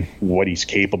showing what he's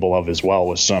capable of as well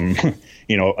with some,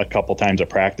 a couple times at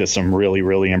practice, some really,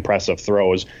 really impressive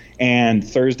throws. And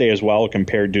Thursday as well,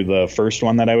 compared to the first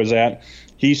one that I was at,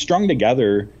 he strung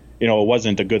together, it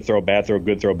wasn't a good throw, bad throw,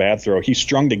 good throw, bad throw. He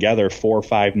strung together 4 or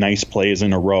 5 nice plays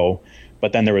in a row,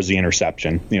 but then there was the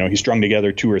interception. He strung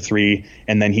together 2 or 3,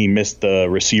 and then he missed the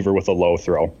receiver with a low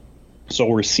throw. So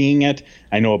we're seeing it.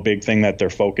 I know a big thing that they're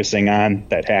focusing on,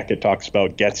 that Hackett talks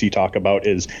about, Getsy talk about,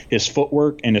 is his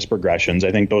footwork and his progressions.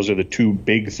 I think those are the 2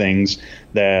 big things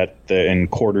that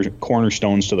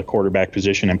cornerstones to the quarterback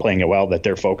position and playing it well that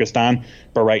they're focused on.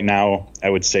 But right now, I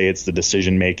would say it's the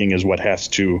decision making is what has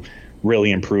to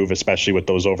really improve, especially with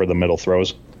those over the middle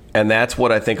throws. And that's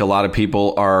what I think a lot of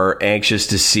people are anxious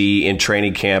to see in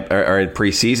training camp or in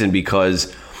preseason,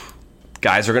 because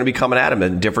guys are going to be coming at him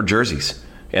in different jerseys.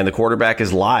 And the quarterback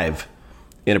is live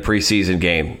in a preseason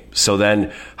game. So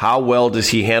then how well does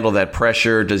he handle that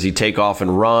pressure? Does he take off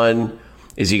and run?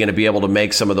 Is he going to be able to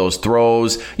make some of those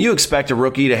throws? You expect a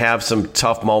rookie to have some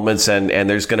tough moments, and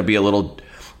there's going to be a little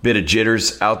bit of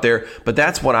jitters out there. But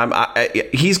that's what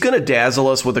he's going to dazzle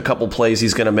us with a couple plays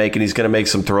he's going to make, and he's going to make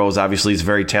some throws. Obviously, he's a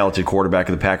very talented quarterback,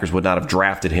 and the Packers would not have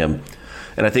drafted him.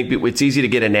 And I think it's easy to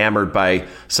get enamored by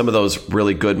some of those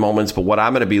really good moments. But what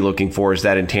I'm going to be looking for is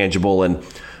that intangible and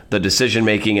the decision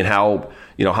making, and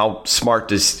how smart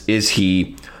is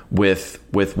he with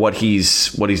what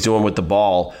he's doing with the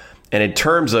ball. And in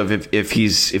terms of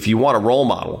if you want a role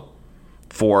model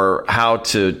for how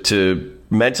to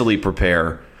mentally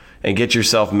prepare and get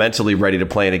yourself mentally ready to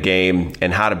play in a game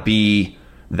and how to be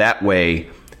that way,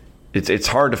 it's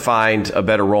hard to find a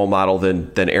better role model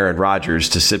than Aaron Rodgers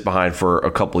to sit behind for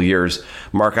a couple of years.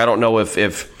 Mark, I don't know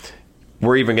if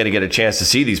we're even going to get a chance to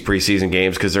see these preseason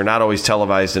games because they're not always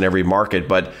televised in every market,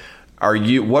 but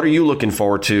What are you looking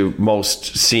forward to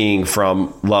most seeing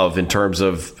from Love in terms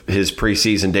of his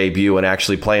preseason debut and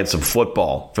actually playing some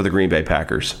football for the Green Bay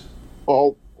Packers?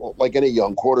 Well, like any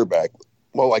young quarterback,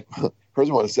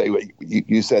 first I want to say,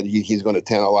 you said he's going to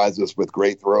tantalize us with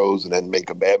great throws and then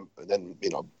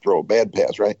throw a bad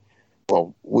pass, right?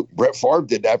 Well, Brett Favre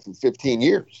did that for 15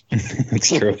 years. It's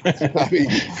true. I mean,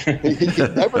 he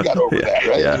never got over that,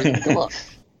 right? Yeah. I mean, come on.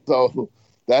 So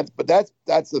that's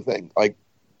the thing. Like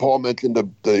Paul mentioned,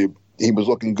 he was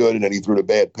looking good, and then he threw the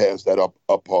bad pass that up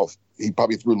off. He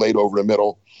probably threw late over the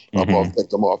middle, up off,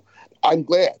 picked him off. I'm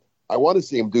glad. I want to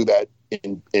see him do that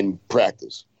in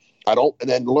practice. And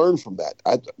then learn from that.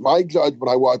 My judge when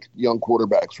I watch young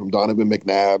quarterbacks from Donovan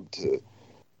McNabb to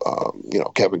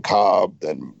Kevin Cobb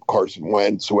and Carson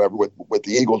Wentz, whoever with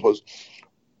the Eagles was,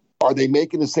 are they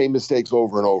making the same mistakes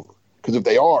over and over? Because if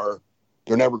they are,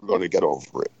 they're never going to get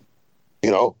over it.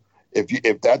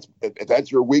 If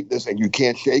that's your weakness and you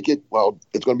can't shake it, well,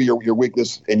 it's going to be your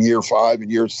weakness in year 5, in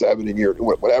year 7, in year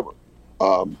whatever.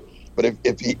 But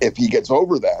if he gets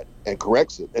over that and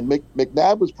corrects it, and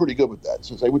McNabb was pretty good with that.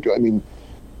 So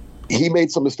he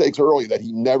made some mistakes early that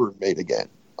he never made again.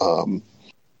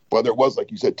 Whether it was, like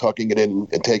you said, tucking it in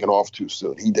and taking off too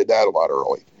soon. He did that a lot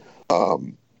early.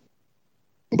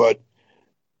 But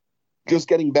just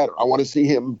getting better. I want to see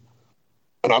him,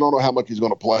 and I don't know how much he's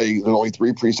going to play. There's only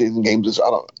 3 preseason games.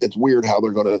 It's weird how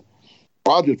they're going to –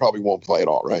 Rodgers probably won't play at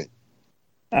all, right?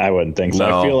 I wouldn't think so.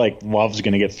 No. I feel like Love's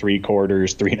going to get 3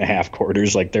 quarters, 3.5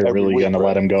 quarters. Like they're really going to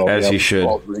let him go. As he should.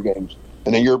 All 3 games.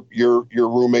 And then your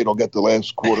roommate will get the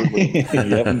last quarter.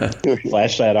 Yep.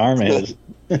 Flash that arm is.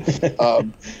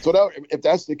 So now, if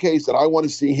that's the case, then I want to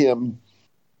see him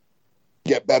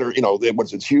get better.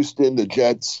 It's Houston, the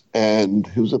Jets, and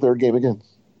who's the third game again?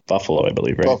 Buffalo, I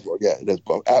believe, right? Buffalo, yeah, it is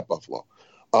at Buffalo.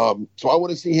 So I want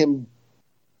to see him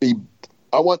be.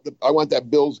 I want that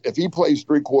Bills. If he plays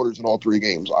 3 quarters in all 3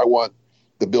 games, I want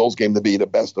the Bills game to be the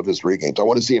best of his 3 games. I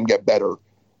want to see him get better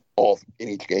in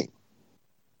each game.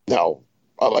 Now,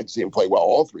 I'd like to see him play well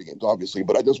all 3 games, obviously,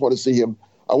 but I just want to see him.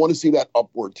 I want to see that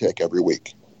upward tick every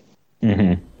week.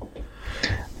 Mm-hmm.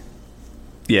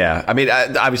 Yeah, I mean,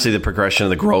 obviously the progression of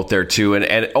the growth there too,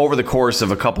 and over the course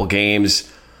of a couple games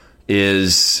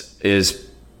is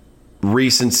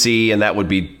recency, and that would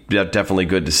be definitely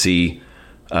good to see.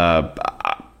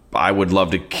 I would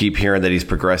love to keep hearing that he's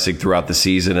progressing throughout the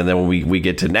season, and then when we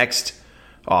get to next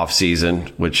off season,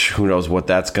 which who knows what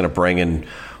that's going to bring and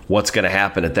what's going to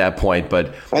happen at that point.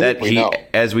 But that he,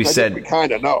 as we said, we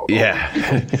kind of know.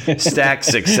 Yeah, stacked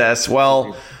success.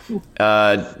 Well,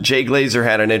 Jay Glazer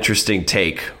had an interesting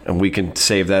take, and we can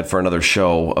save that for another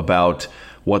show about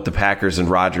what the Packers and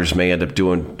Rodgers may end up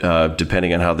doing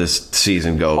depending on how this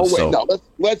season goes. Oh wait, no.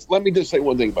 Let me just say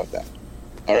one thing about that.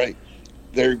 All right,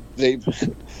 I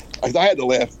had to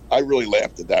laugh. I really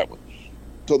laughed at that one.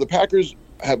 So the Packers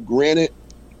have granted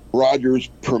Rodgers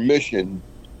permission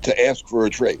to ask for a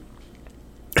trade.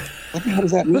 What the hell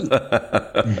does that mean?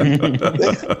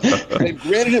 They've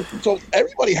granted him. So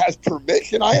everybody has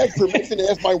permission. I have permission to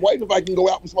ask my wife if I can go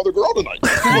out with some other girl tonight. I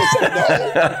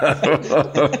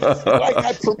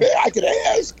could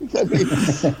ask. I mean,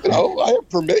 I have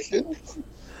permission.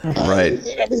 Right.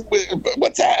 I mean,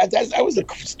 what's that? That was the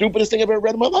stupidest thing I've ever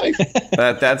read in my life.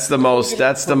 That's the most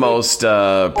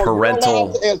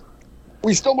parental.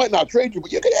 We still might not trade you,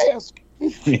 but you could ask.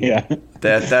 Yeah.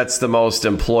 That's the most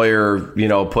employer,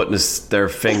 putting their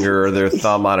finger or their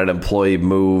thumb on an employee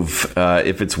move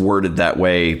if it's worded that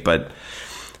way. But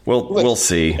we'll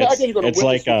see. It's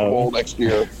like Super Bowl next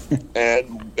year,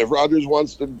 and if Rodgers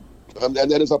wants to, and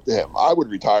then it's up to him. I would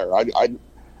retire.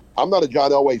 I'm not a John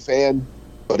Elway fan,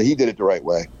 but he did it the right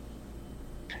way.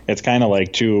 It's kind of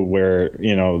like too where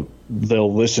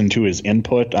they'll listen to his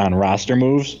input on roster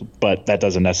moves, but that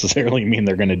doesn't necessarily mean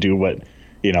they're going to do what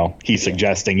he's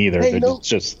suggesting either. Hey,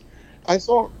 just I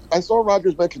saw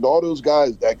Rodgers mention all those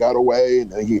guys that got away,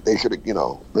 and they should have. He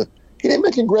didn't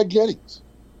mention Greg Jennings.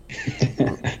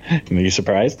 Are you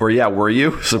surprised? Were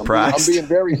you surprised? I'm being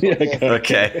very sarcastic.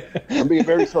 Okay. I'm being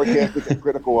very sarcastic and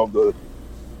critical of the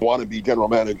wannabe general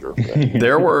manager.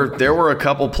 There were a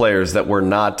couple players that were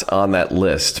not on that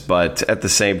list, but at the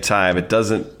same time, it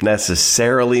doesn't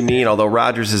necessarily mean, although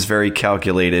Rodgers is very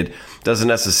calculated, doesn't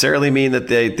necessarily mean that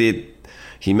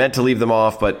he meant to leave them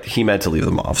off, but he meant to leave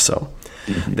them off. So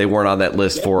they weren't on that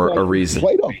list for a reason. He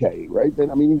played okay, right?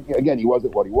 I mean, again, he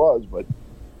wasn't what he was, but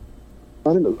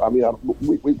I don't know. I mean,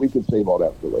 we could save all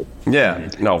that for later. Yeah,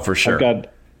 no, for sure.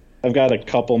 I've got a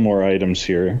couple more items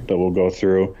here that we'll go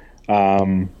through.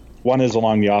 One is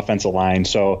along the offensive line.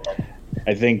 So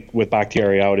I think with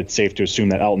Bakhtiari out, it's safe to assume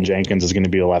that Elton Jenkins is going to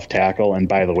be the left tackle. And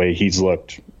by the way, he's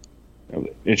looked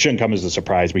it shouldn't come as a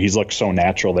surprise, but he's looked so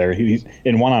natural there. He's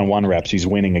in one-on-one reps. He's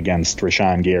winning against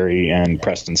Rashawn Gary and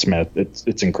Preston Smith.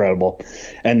 It's incredible.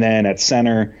 And then at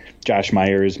center, Josh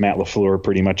Myers, Matt LaFleur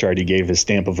pretty much already gave his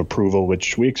stamp of approval,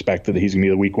 which we expected that he's going to be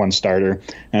the week 1 starter.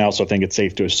 And I also think it's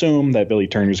safe to assume that Billy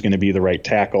Turner's going to be the right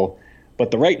tackle. But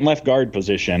the right and left guard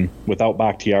position, without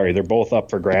Bakhtiari, they're both up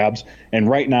for grabs. And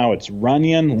right now it's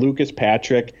Runyon, Lucas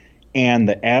Patrick, and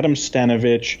the Adam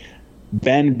Stenavich,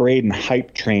 Ben Braden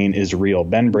hype train is real.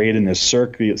 Ben Braden is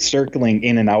circling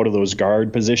in and out of those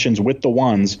guard positions with the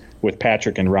ones with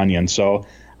Patrick and Runyon. So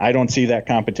I don't see that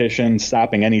competition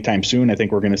stopping anytime soon. I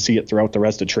think we're going to see it throughout the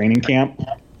rest of training camp.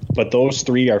 But those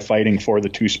 3 are fighting for the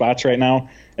 2 spots right now.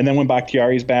 And then when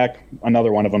Bakhtiari's back,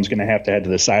 another one of them is going to have to head to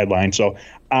the sideline. So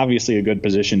obviously a good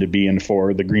position to be in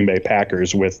for the Green Bay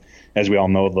Packers with, as we all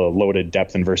know, the loaded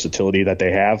depth and versatility that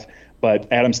they have.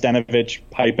 But Adam Stenavich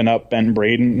piping up Ben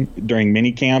Braden during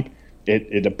minicamp,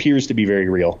 it appears to be very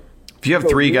real. If you have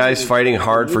 3 guys fighting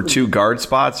hard for 2 guard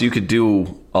spots, you could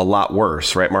do a lot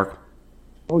worse, right, Mark?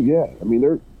 Oh, yeah. I mean,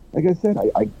 they're, like I said,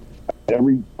 I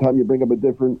every time you bring up a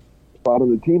different spot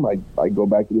on the team, I go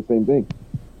back to the same thing.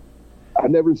 I've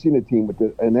never seen a team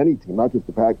and any team, not just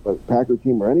the Packer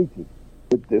team or any team,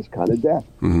 with this kind of depth.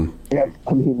 Mm-hmm. And,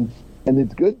 I mean, and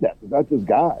it's good depth. It's not just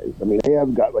guys. I mean, they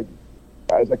have got like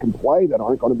guys that can play that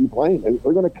aren't going to be playing. And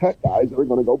they're going to cut guys that are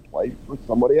going to go play for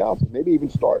somebody else, maybe even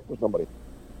start for somebody.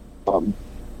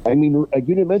 I mean, you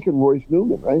didn't mention Royce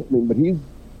Newman, right? I mean,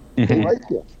 but they like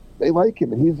him. They like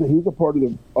him, and he's a part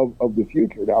of the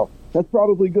future. Now, that's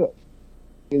probably good.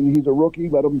 And he's a rookie.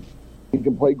 He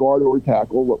can play guard or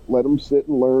tackle. Let him sit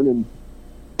and learn, and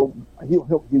he's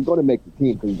going to make the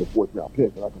team because he's a 4th-round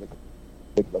pick. They're not going to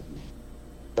make nothing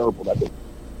terrible that day.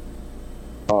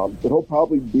 But he'll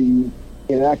probably be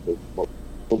inactive.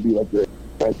 He'll be like your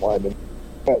lineman.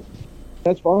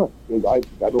 That's fine. I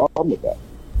got no problem with that.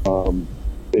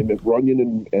 And if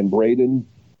Runyon and Braden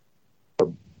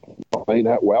are playing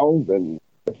that well, then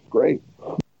that's great.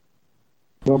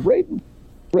 Now, Braden's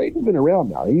been around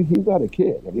now. He's not a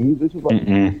kid. I mean, this is like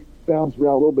bounced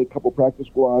around a little bit, a couple practice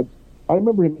squads. I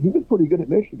remember him. He was pretty good at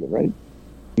Michigan, right?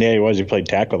 Yeah, he was. He played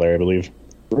tackle there, I believe.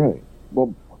 Right.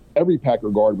 Well, every Packer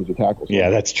guard was a tackle. Yeah,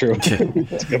 that's true.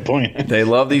 That's a good point. They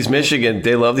love these Michigan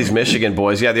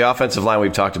boys. Yeah, the offensive line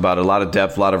we've talked about, a lot of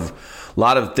depth, a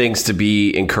lot of things to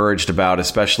be encouraged about,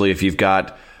 especially if you've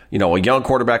got a young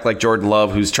quarterback like Jordan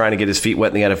Love who's trying to get his feet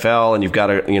wet in the NFL, and you've got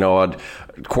a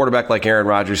quarterback like Aaron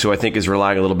Rodgers who I think is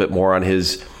relying a little bit more on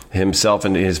himself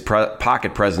and his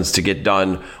pocket presence to get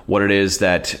done what it is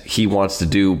that he wants to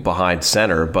do behind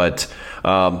center. But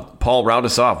Paul, round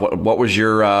us off. What was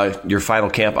your final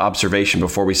camp observation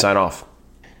before we sign off?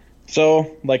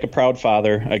 So, like a proud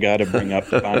father, I got to bring up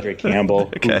Devondre Campbell,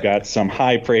 who got some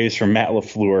high praise from Matt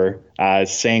LaFleur,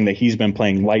 saying that he's been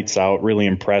playing lights out, really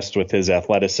impressed with his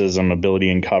athleticism, ability,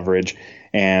 and coverage.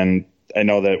 And I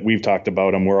know that we've talked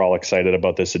about him. We're all excited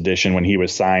about this addition when he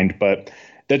was signed, but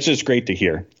that's just great to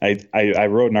hear. I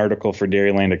wrote an article for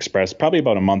Dairyland Express probably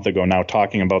about a month ago now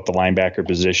talking about the linebacker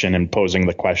position and posing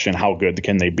the question, how good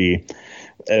can they be?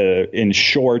 In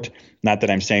short, not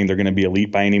that I'm saying they're going to be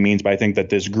elite by any means, but I think that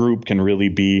this group can really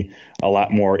be a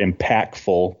lot more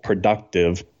impactful,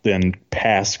 productive than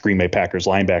past Green Bay Packers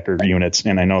linebacker units.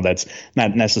 And I know that's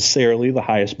not necessarily the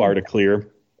highest bar to clear,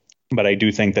 but I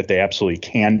do think that they absolutely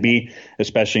can be,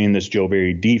 especially in this Joe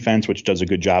Barry defense, which does a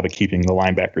good job of keeping the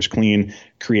linebackers clean,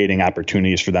 creating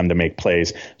opportunities for them to make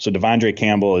plays. So Devondre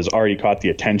Campbell has already caught the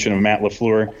attention of Matt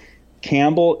LaFleur.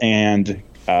 Campbell and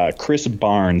Chris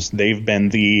Barnes, they've been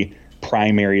the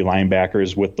primary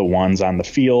linebackers with the ones on the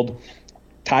field.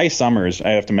 Ty Summers, I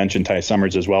have to mention Ty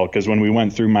Summers as well, because when we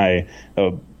went through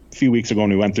a few weeks ago when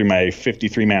we went through my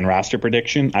 53-man roster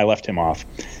prediction, I left him off.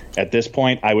 At this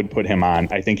point, I would put him on.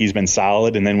 I think he's been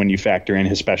solid, and then when you factor in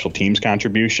his special teams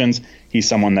contributions, he's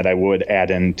someone that I would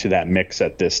add into that mix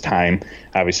at this time.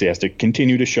 Obviously, he has to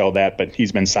continue to show that, but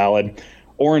he's been solid.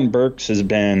 Oren Burks has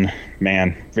been,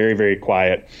 very, very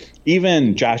quiet.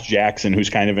 Even Josh Jackson,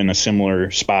 who's kind of in a similar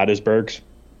spot as Burks,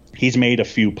 he's made a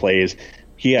few plays.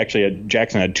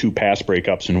 Jackson had 2 pass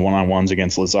breakups and one-on-ones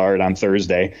against Lazard on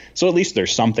Thursday. So at least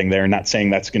there's something there. Not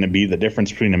saying that's going to be the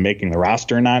difference between him making the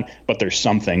roster or not, but there's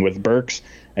something. With Burks,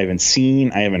 I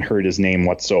haven't heard his name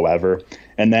whatsoever.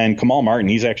 And then Kamal Martin,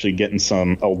 he's actually getting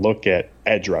a look at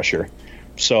edge rusher.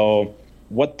 So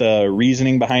what the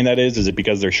reasoning behind that is it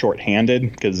because they're shorthanded?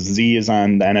 Because Z is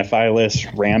on the NFI list,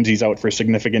 Ramsey's out for a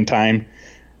significant time.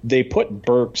 They put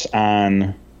Burks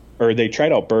on, or they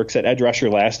tried out Burks at edge rusher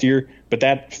last year, but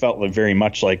that felt very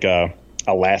much like a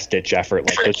last-ditch effort.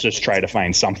 Like, let's just try to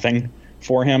find something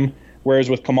for him. Whereas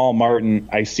with Kamal Martin,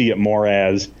 I see it more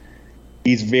as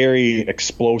He's very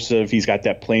explosive. He's got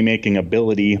that playmaking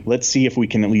ability. Let's see if we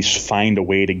can at least find a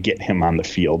way to get him on the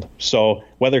field. So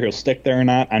whether he'll stick there or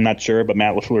not, I'm not sure, but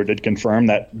Matt LaFleur did confirm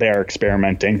that they are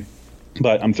experimenting.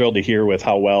 But I'm thrilled to hear with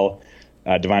how well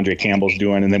Devondre Campbell's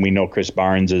doing, and then we know Chris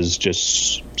Barnes is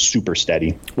just super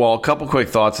steady. Well, a couple quick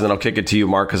thoughts, and then I'll kick it to you,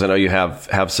 Mark, because I know you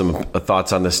have some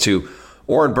thoughts on this too.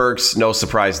 Oren Burks, no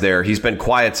surprise there. He's been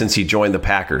quiet since he joined the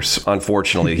Packers,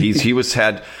 unfortunately.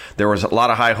 There was a lot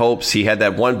of high hopes. He had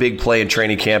that one big play in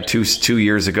training camp two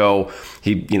years ago.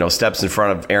 He steps in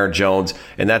front of Aaron Jones,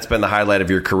 and that's been the highlight of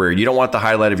your career. You don't want the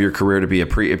highlight of your career to be a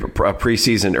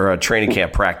preseason or a training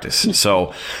camp practice.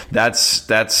 So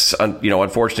that's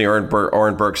unfortunately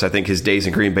Oren Burks, I think his days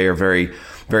in Green Bay are very,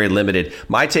 very limited.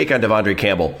 My take on Devondre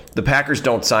Campbell, the Packers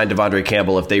don't sign Devondre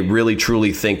Campbell if they really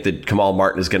truly think that Kamal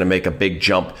Martin is going to make a big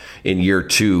jump in year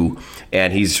 2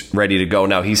 and he's ready to go.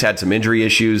 Now, he's had some injury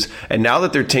issues, and now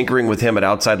that they're tinkering with him at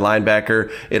outside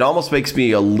linebacker, it almost makes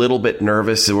me a little bit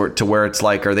nervous to where it's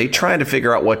like, are they trying to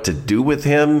figure out what to do with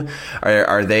him?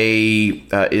 Are they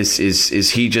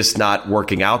is he just not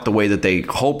working out the way that they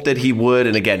hoped that he would?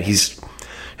 And again, he's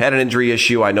had an injury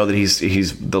issue. I know that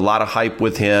he's a lot of hype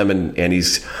with him, and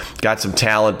he's got some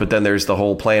talent, but then there's the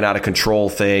whole playing out of control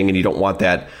thing, and you don't want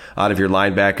that out of your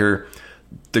linebacker.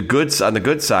 On the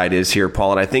good side is here,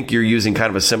 Paul, and I think you're using kind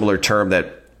of a similar term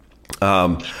that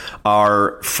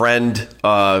our friend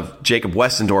Jacob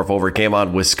Westendorf over at Game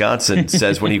On Wisconsin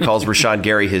says when he calls Rashawn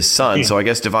Gary his son. So I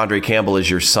guess Devondre Campbell is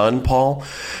your son, Paul.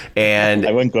 And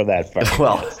I wouldn't go that far.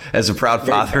 Well, as a proud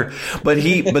father, but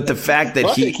the fact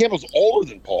that Campbell's older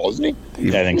than Paul, isn't he?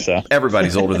 I think so.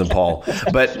 Everybody's older than Paul,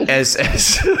 but as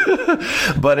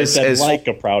like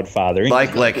a proud father,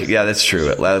 yeah, that's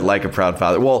true. Like a proud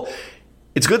father. Well,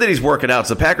 it's good that he's working out.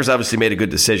 So the Packers obviously made a good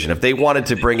decision. If they wanted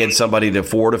to bring in somebody to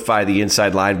fortify the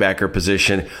inside linebacker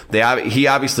position, he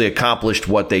obviously accomplished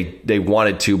what they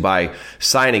wanted to by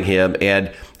signing him.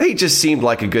 And he just seemed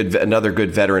like another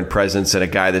good veteran presence and a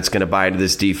guy that's going to buy into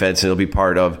this defense and he'll be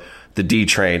part of the D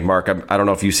train. Mark, I don't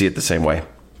know if you see it the same way.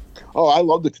 Oh, I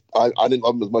loved it. I didn't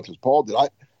love him as much as Paul did.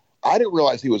 I didn't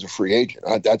realize he was a free agent.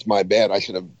 That's my bad. I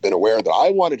should have been aware that.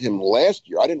 I wanted him last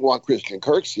year. I didn't want Christian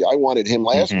Kirksey. I wanted him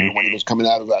last year when he was coming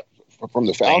out of that from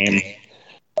the Falcons.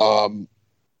 And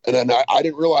then I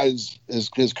didn't realize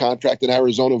his contract in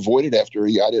Arizona voided after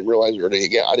I didn't realize it.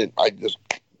 Again,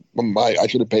 I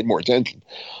should have paid more attention.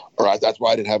 That's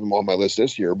why I didn't have him on my list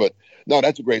this year. But no,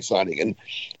 that's a great signing.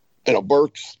 And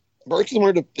Burks is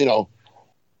one of the,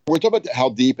 we're talking about how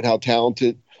deep and how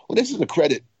talented. Well, this is a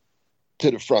credit to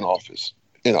the front office,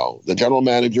 the general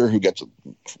manager who gets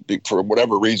for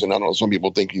whatever reason. I don't know. Some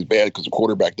people think he's bad because the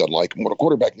quarterback doesn't like him. When a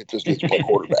quarterback just needs to play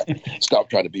quarterback,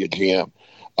 stop trying to be a GM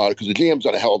because the GM's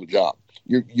done a hell of a job.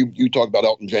 You talk about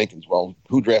Elton Jenkins. Well,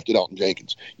 who drafted Elton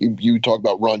Jenkins? You talk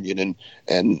about Runyon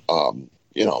and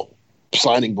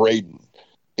signing Braden.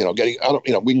 We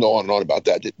can go on and on about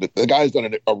that. The guy's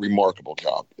done a remarkable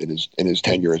job in his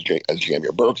tenure as GM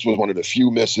here. Burks was one of the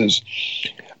few misses.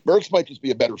 Burks might just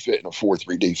be a better fit in a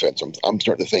 4-3 defense. I'm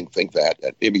starting to think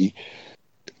that maybe,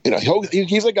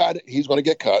 he's a guy that he's going to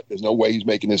get cut. There's no way he's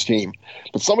making his team,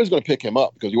 but somebody's going to pick him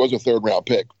up because he was a 3rd round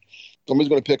pick. Somebody's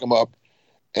going to pick him up,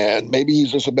 and maybe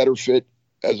he's just a better fit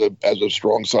as a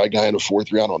strong side guy in a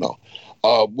 4-3. I don't know.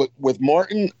 With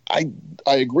Martin, I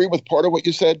agree with part of what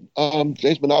you said,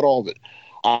 Jason, but not all of it.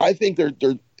 I think they're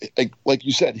like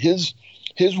you said, his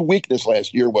weakness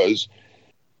last year was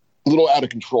a little out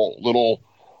of control, little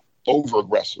over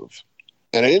aggressive,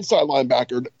 and an inside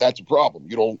linebacker, that's a problem.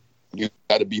 You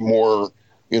got to be more,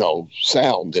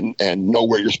 sound and know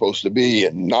where you're supposed to be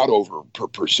and not over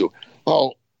pursue.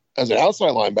 Well, as an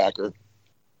outside linebacker,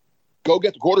 go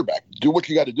get the quarterback. Do what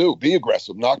you got to do. Be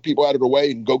aggressive. Knock people out of the way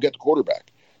and go get the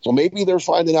quarterback. So maybe they're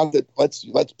finding out that let's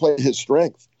play his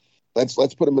strength. Let's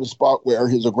put him in a spot where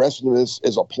his aggressiveness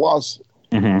is a plus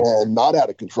and not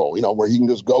out of control. Where he can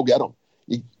just go get them.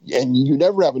 And you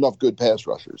never have enough good pass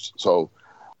rushers. So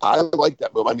I like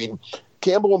that move. I mean,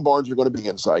 Campbell and Barnes are going to be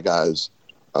inside guys.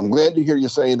 I'm glad to hear you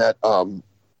saying that.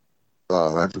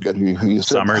 I forget who you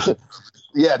said. Summers.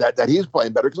 Yeah, that he's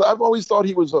playing better because I've always thought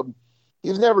he's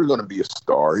never going to be a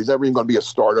star. He's never even going to be a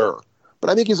starter. But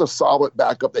I think he's a solid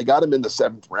backup. They got him in the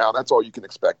 7th round. That's all you can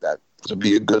expect, that to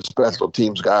be a good special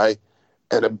teams guy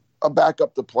and a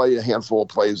backup to play a handful of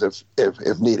plays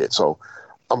if needed. So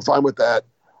I'm fine with that.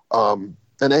 And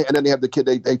then they have the kid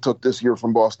they took this year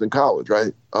from Boston College,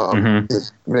 right?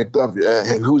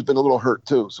 McDuffie, who's been a little hurt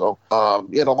too. So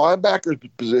the linebacker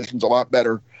position's a lot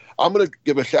better. I'm going to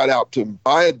give a shout out to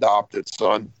my adopted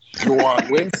son,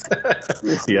 Juwan Wentz.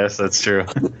 Yes, that's true.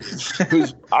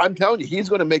 I'm telling you, he's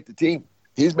going to make the team.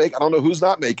 I don't know who's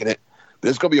not making it,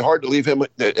 it's going to be hard to leave him.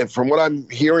 And from what I'm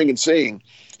hearing and seeing,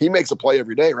 he makes a play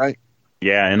every day, right?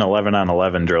 Yeah, in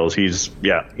 11-on-11 drills, he's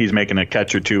making a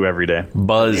catch or two every day.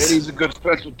 Buzz. And he's a good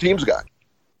special teams guy.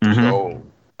 Mm-hmm. So,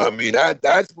 I mean,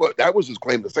 that was his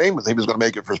claim to fame, was he was going to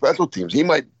make it for special teams. He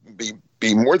might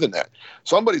be more than that.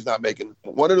 Somebody's not making.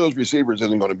 One of those receivers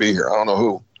isn't going to be here. I don't know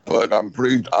who, but I'm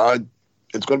pretty odd.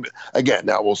 It's going to be, again,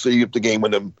 now we'll see if the game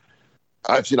with them.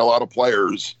 I've seen a lot of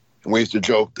players, and we used to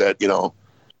joke that,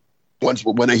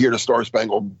 when they hear the Star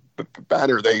Spangled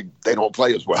Banner, they don't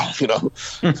play as well,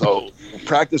 So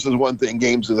practice is one thing,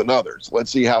 games is another. So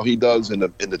let's see how he does in the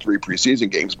 3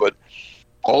 preseason games. But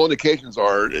all indications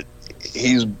are that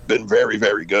he's been very,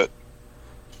 very good.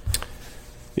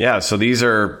 Yeah, so these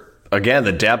are, again,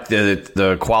 the depth,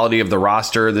 the quality of the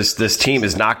roster. This team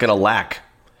is not going to lack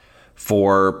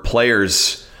for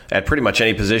players at pretty much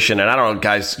any position. And I don't know,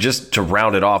 guys, just to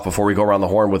round it off before we go around the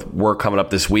horn with work coming up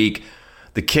this week,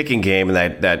 the kicking game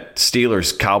and that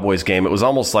Steelers-Cowboys game, it was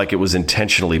almost like it was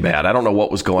intentionally bad. I don't know what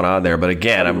was going on there, but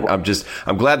again,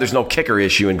 I'm glad there's no kicker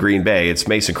issue in Green Bay. It's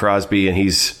Mason Crosby, and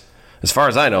he's, as far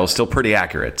as I know, still pretty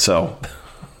accurate. So,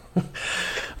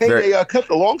 they cut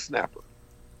the long snapper.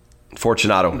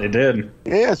 Fortunato. They did.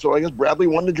 Yeah, so I guess Bradley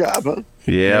won the job, huh?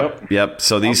 Yep.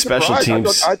 So these special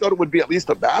teams, I thought it would be at least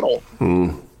a battle.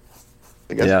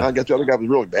 I guess the other guy was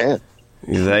really bad.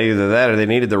 Either that or they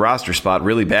needed the roster spot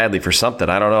really badly for something.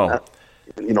 I don't know.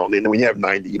 You don't need, when you have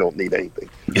 90, you don't need anything.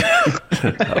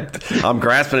 I'm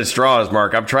grasping at straws,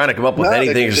 Mark. I'm trying to come up with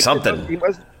anything or something.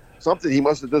 He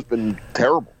must have just been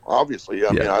terrible. Obviously,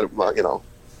 I mean,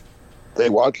 they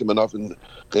watched him enough and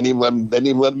they didn't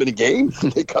even let him in a game.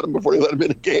 They cut him before they let him in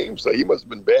a game, so he must have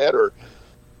been bad or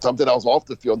something else off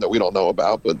the field that we don't know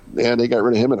about. But yeah, they got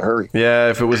rid of him in a hurry. Yeah,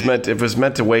 if it was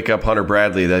meant to wake up Hunter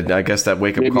Bradley, that I guess that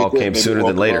wake up call came sooner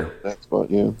than later. That's fine,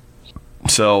 yeah.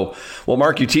 So, well,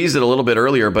 Mark, you teased it a little bit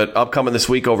earlier, but upcoming this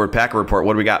week over at Packer Report,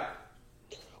 what do we got?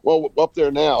 Well, up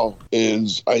there now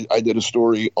is I did a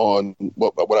story on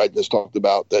what I just talked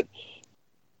about, that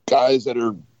guys that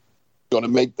are going to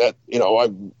make that,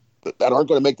 that aren't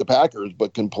going to make the Packers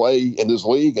but can play in this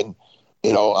league. And,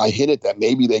 I hinted that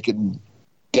maybe they can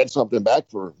get something back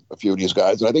for a few of these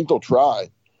guys. And I think they'll try.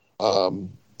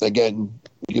 Again,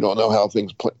 you don't know how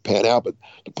things pan out, but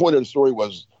the point of the story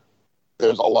was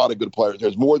there's a lot of good players.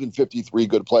 There's more than 53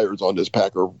 good players on this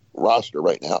Packer roster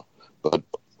right now, but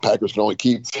Packers can only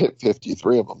keep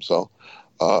 53 of them. So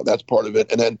that's part of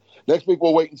it. And then next week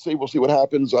we'll wait and see. We'll see what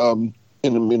happens in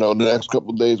the next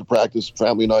couple of days of practice,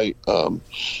 family night. So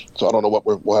I don't know what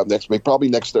we'll have next week. Probably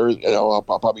next Thursday. I'll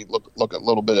probably look at a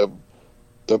little bit of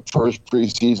the first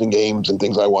preseason games and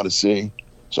things I want to see,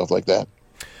 stuff like that.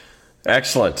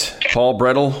 Excellent. Paul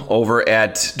Brettel over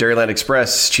at Dairyland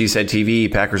Express, Cheesehead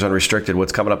TV, Packers Unrestricted.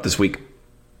 What's coming up this week?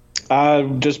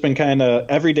 I've just been kind of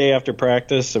every day after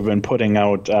practice, I've been putting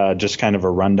out just kind of a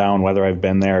rundown, whether I've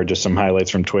been there or just some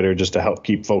highlights from Twitter, just to help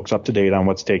keep folks up to date on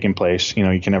what's taking place.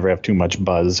 You can never have too much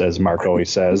buzz, as Mark always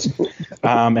says.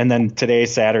 And then today,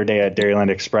 Saturday at Dairyland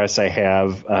Express, I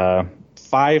have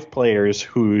 5 players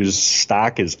whose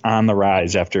stock is on the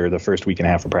rise after the first week and a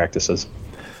half of practices.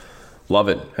 Love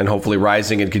it. And hopefully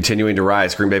rising and continuing to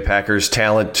rise. Green Bay Packers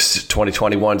Talent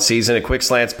 2021 season. A Quick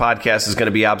Slants podcast is going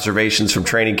to be observations from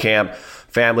training camp,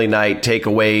 family night,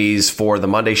 takeaways for the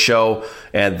Monday show,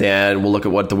 and then we'll look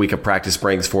at what the week of practice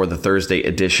brings for the Thursday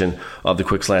edition of the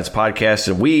Quick Slants podcast.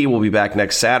 And we will be back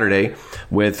next Saturday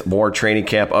with more training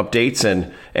camp updates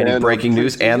and any breaking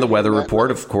news and the weather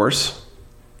report, of course.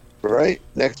 Right.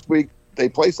 Next week, they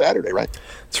play Saturday, right?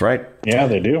 That's right. Yeah,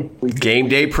 they do. Game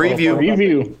day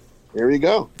preview. Here you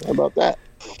go. How about that?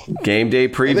 Game day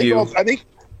preview. I think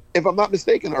if I'm not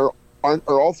mistaken, are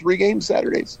all 3 games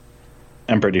Saturdays?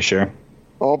 I'm pretty sure.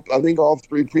 I think all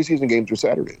 3 preseason games are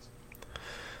Saturdays.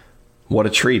 What a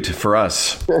treat for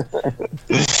us.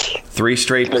 3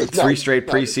 straight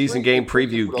preseason game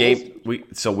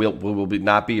preview. So we'll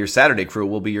not be your Saturday crew.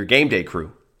 We'll be your game day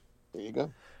crew. There you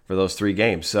go. For those 3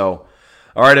 games. So,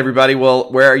 all right, everybody. Well,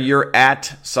 where you're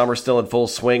at, summer's still in full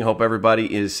swing. Hope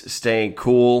everybody is staying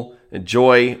cool.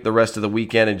 Enjoy the rest of the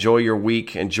weekend. Enjoy your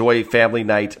week. Enjoy family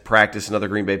night practice, another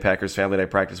Green Bay Packers family night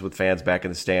practice with fans back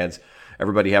in the stands.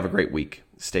 Everybody have a great week.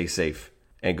 Stay safe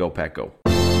and go Pack Go.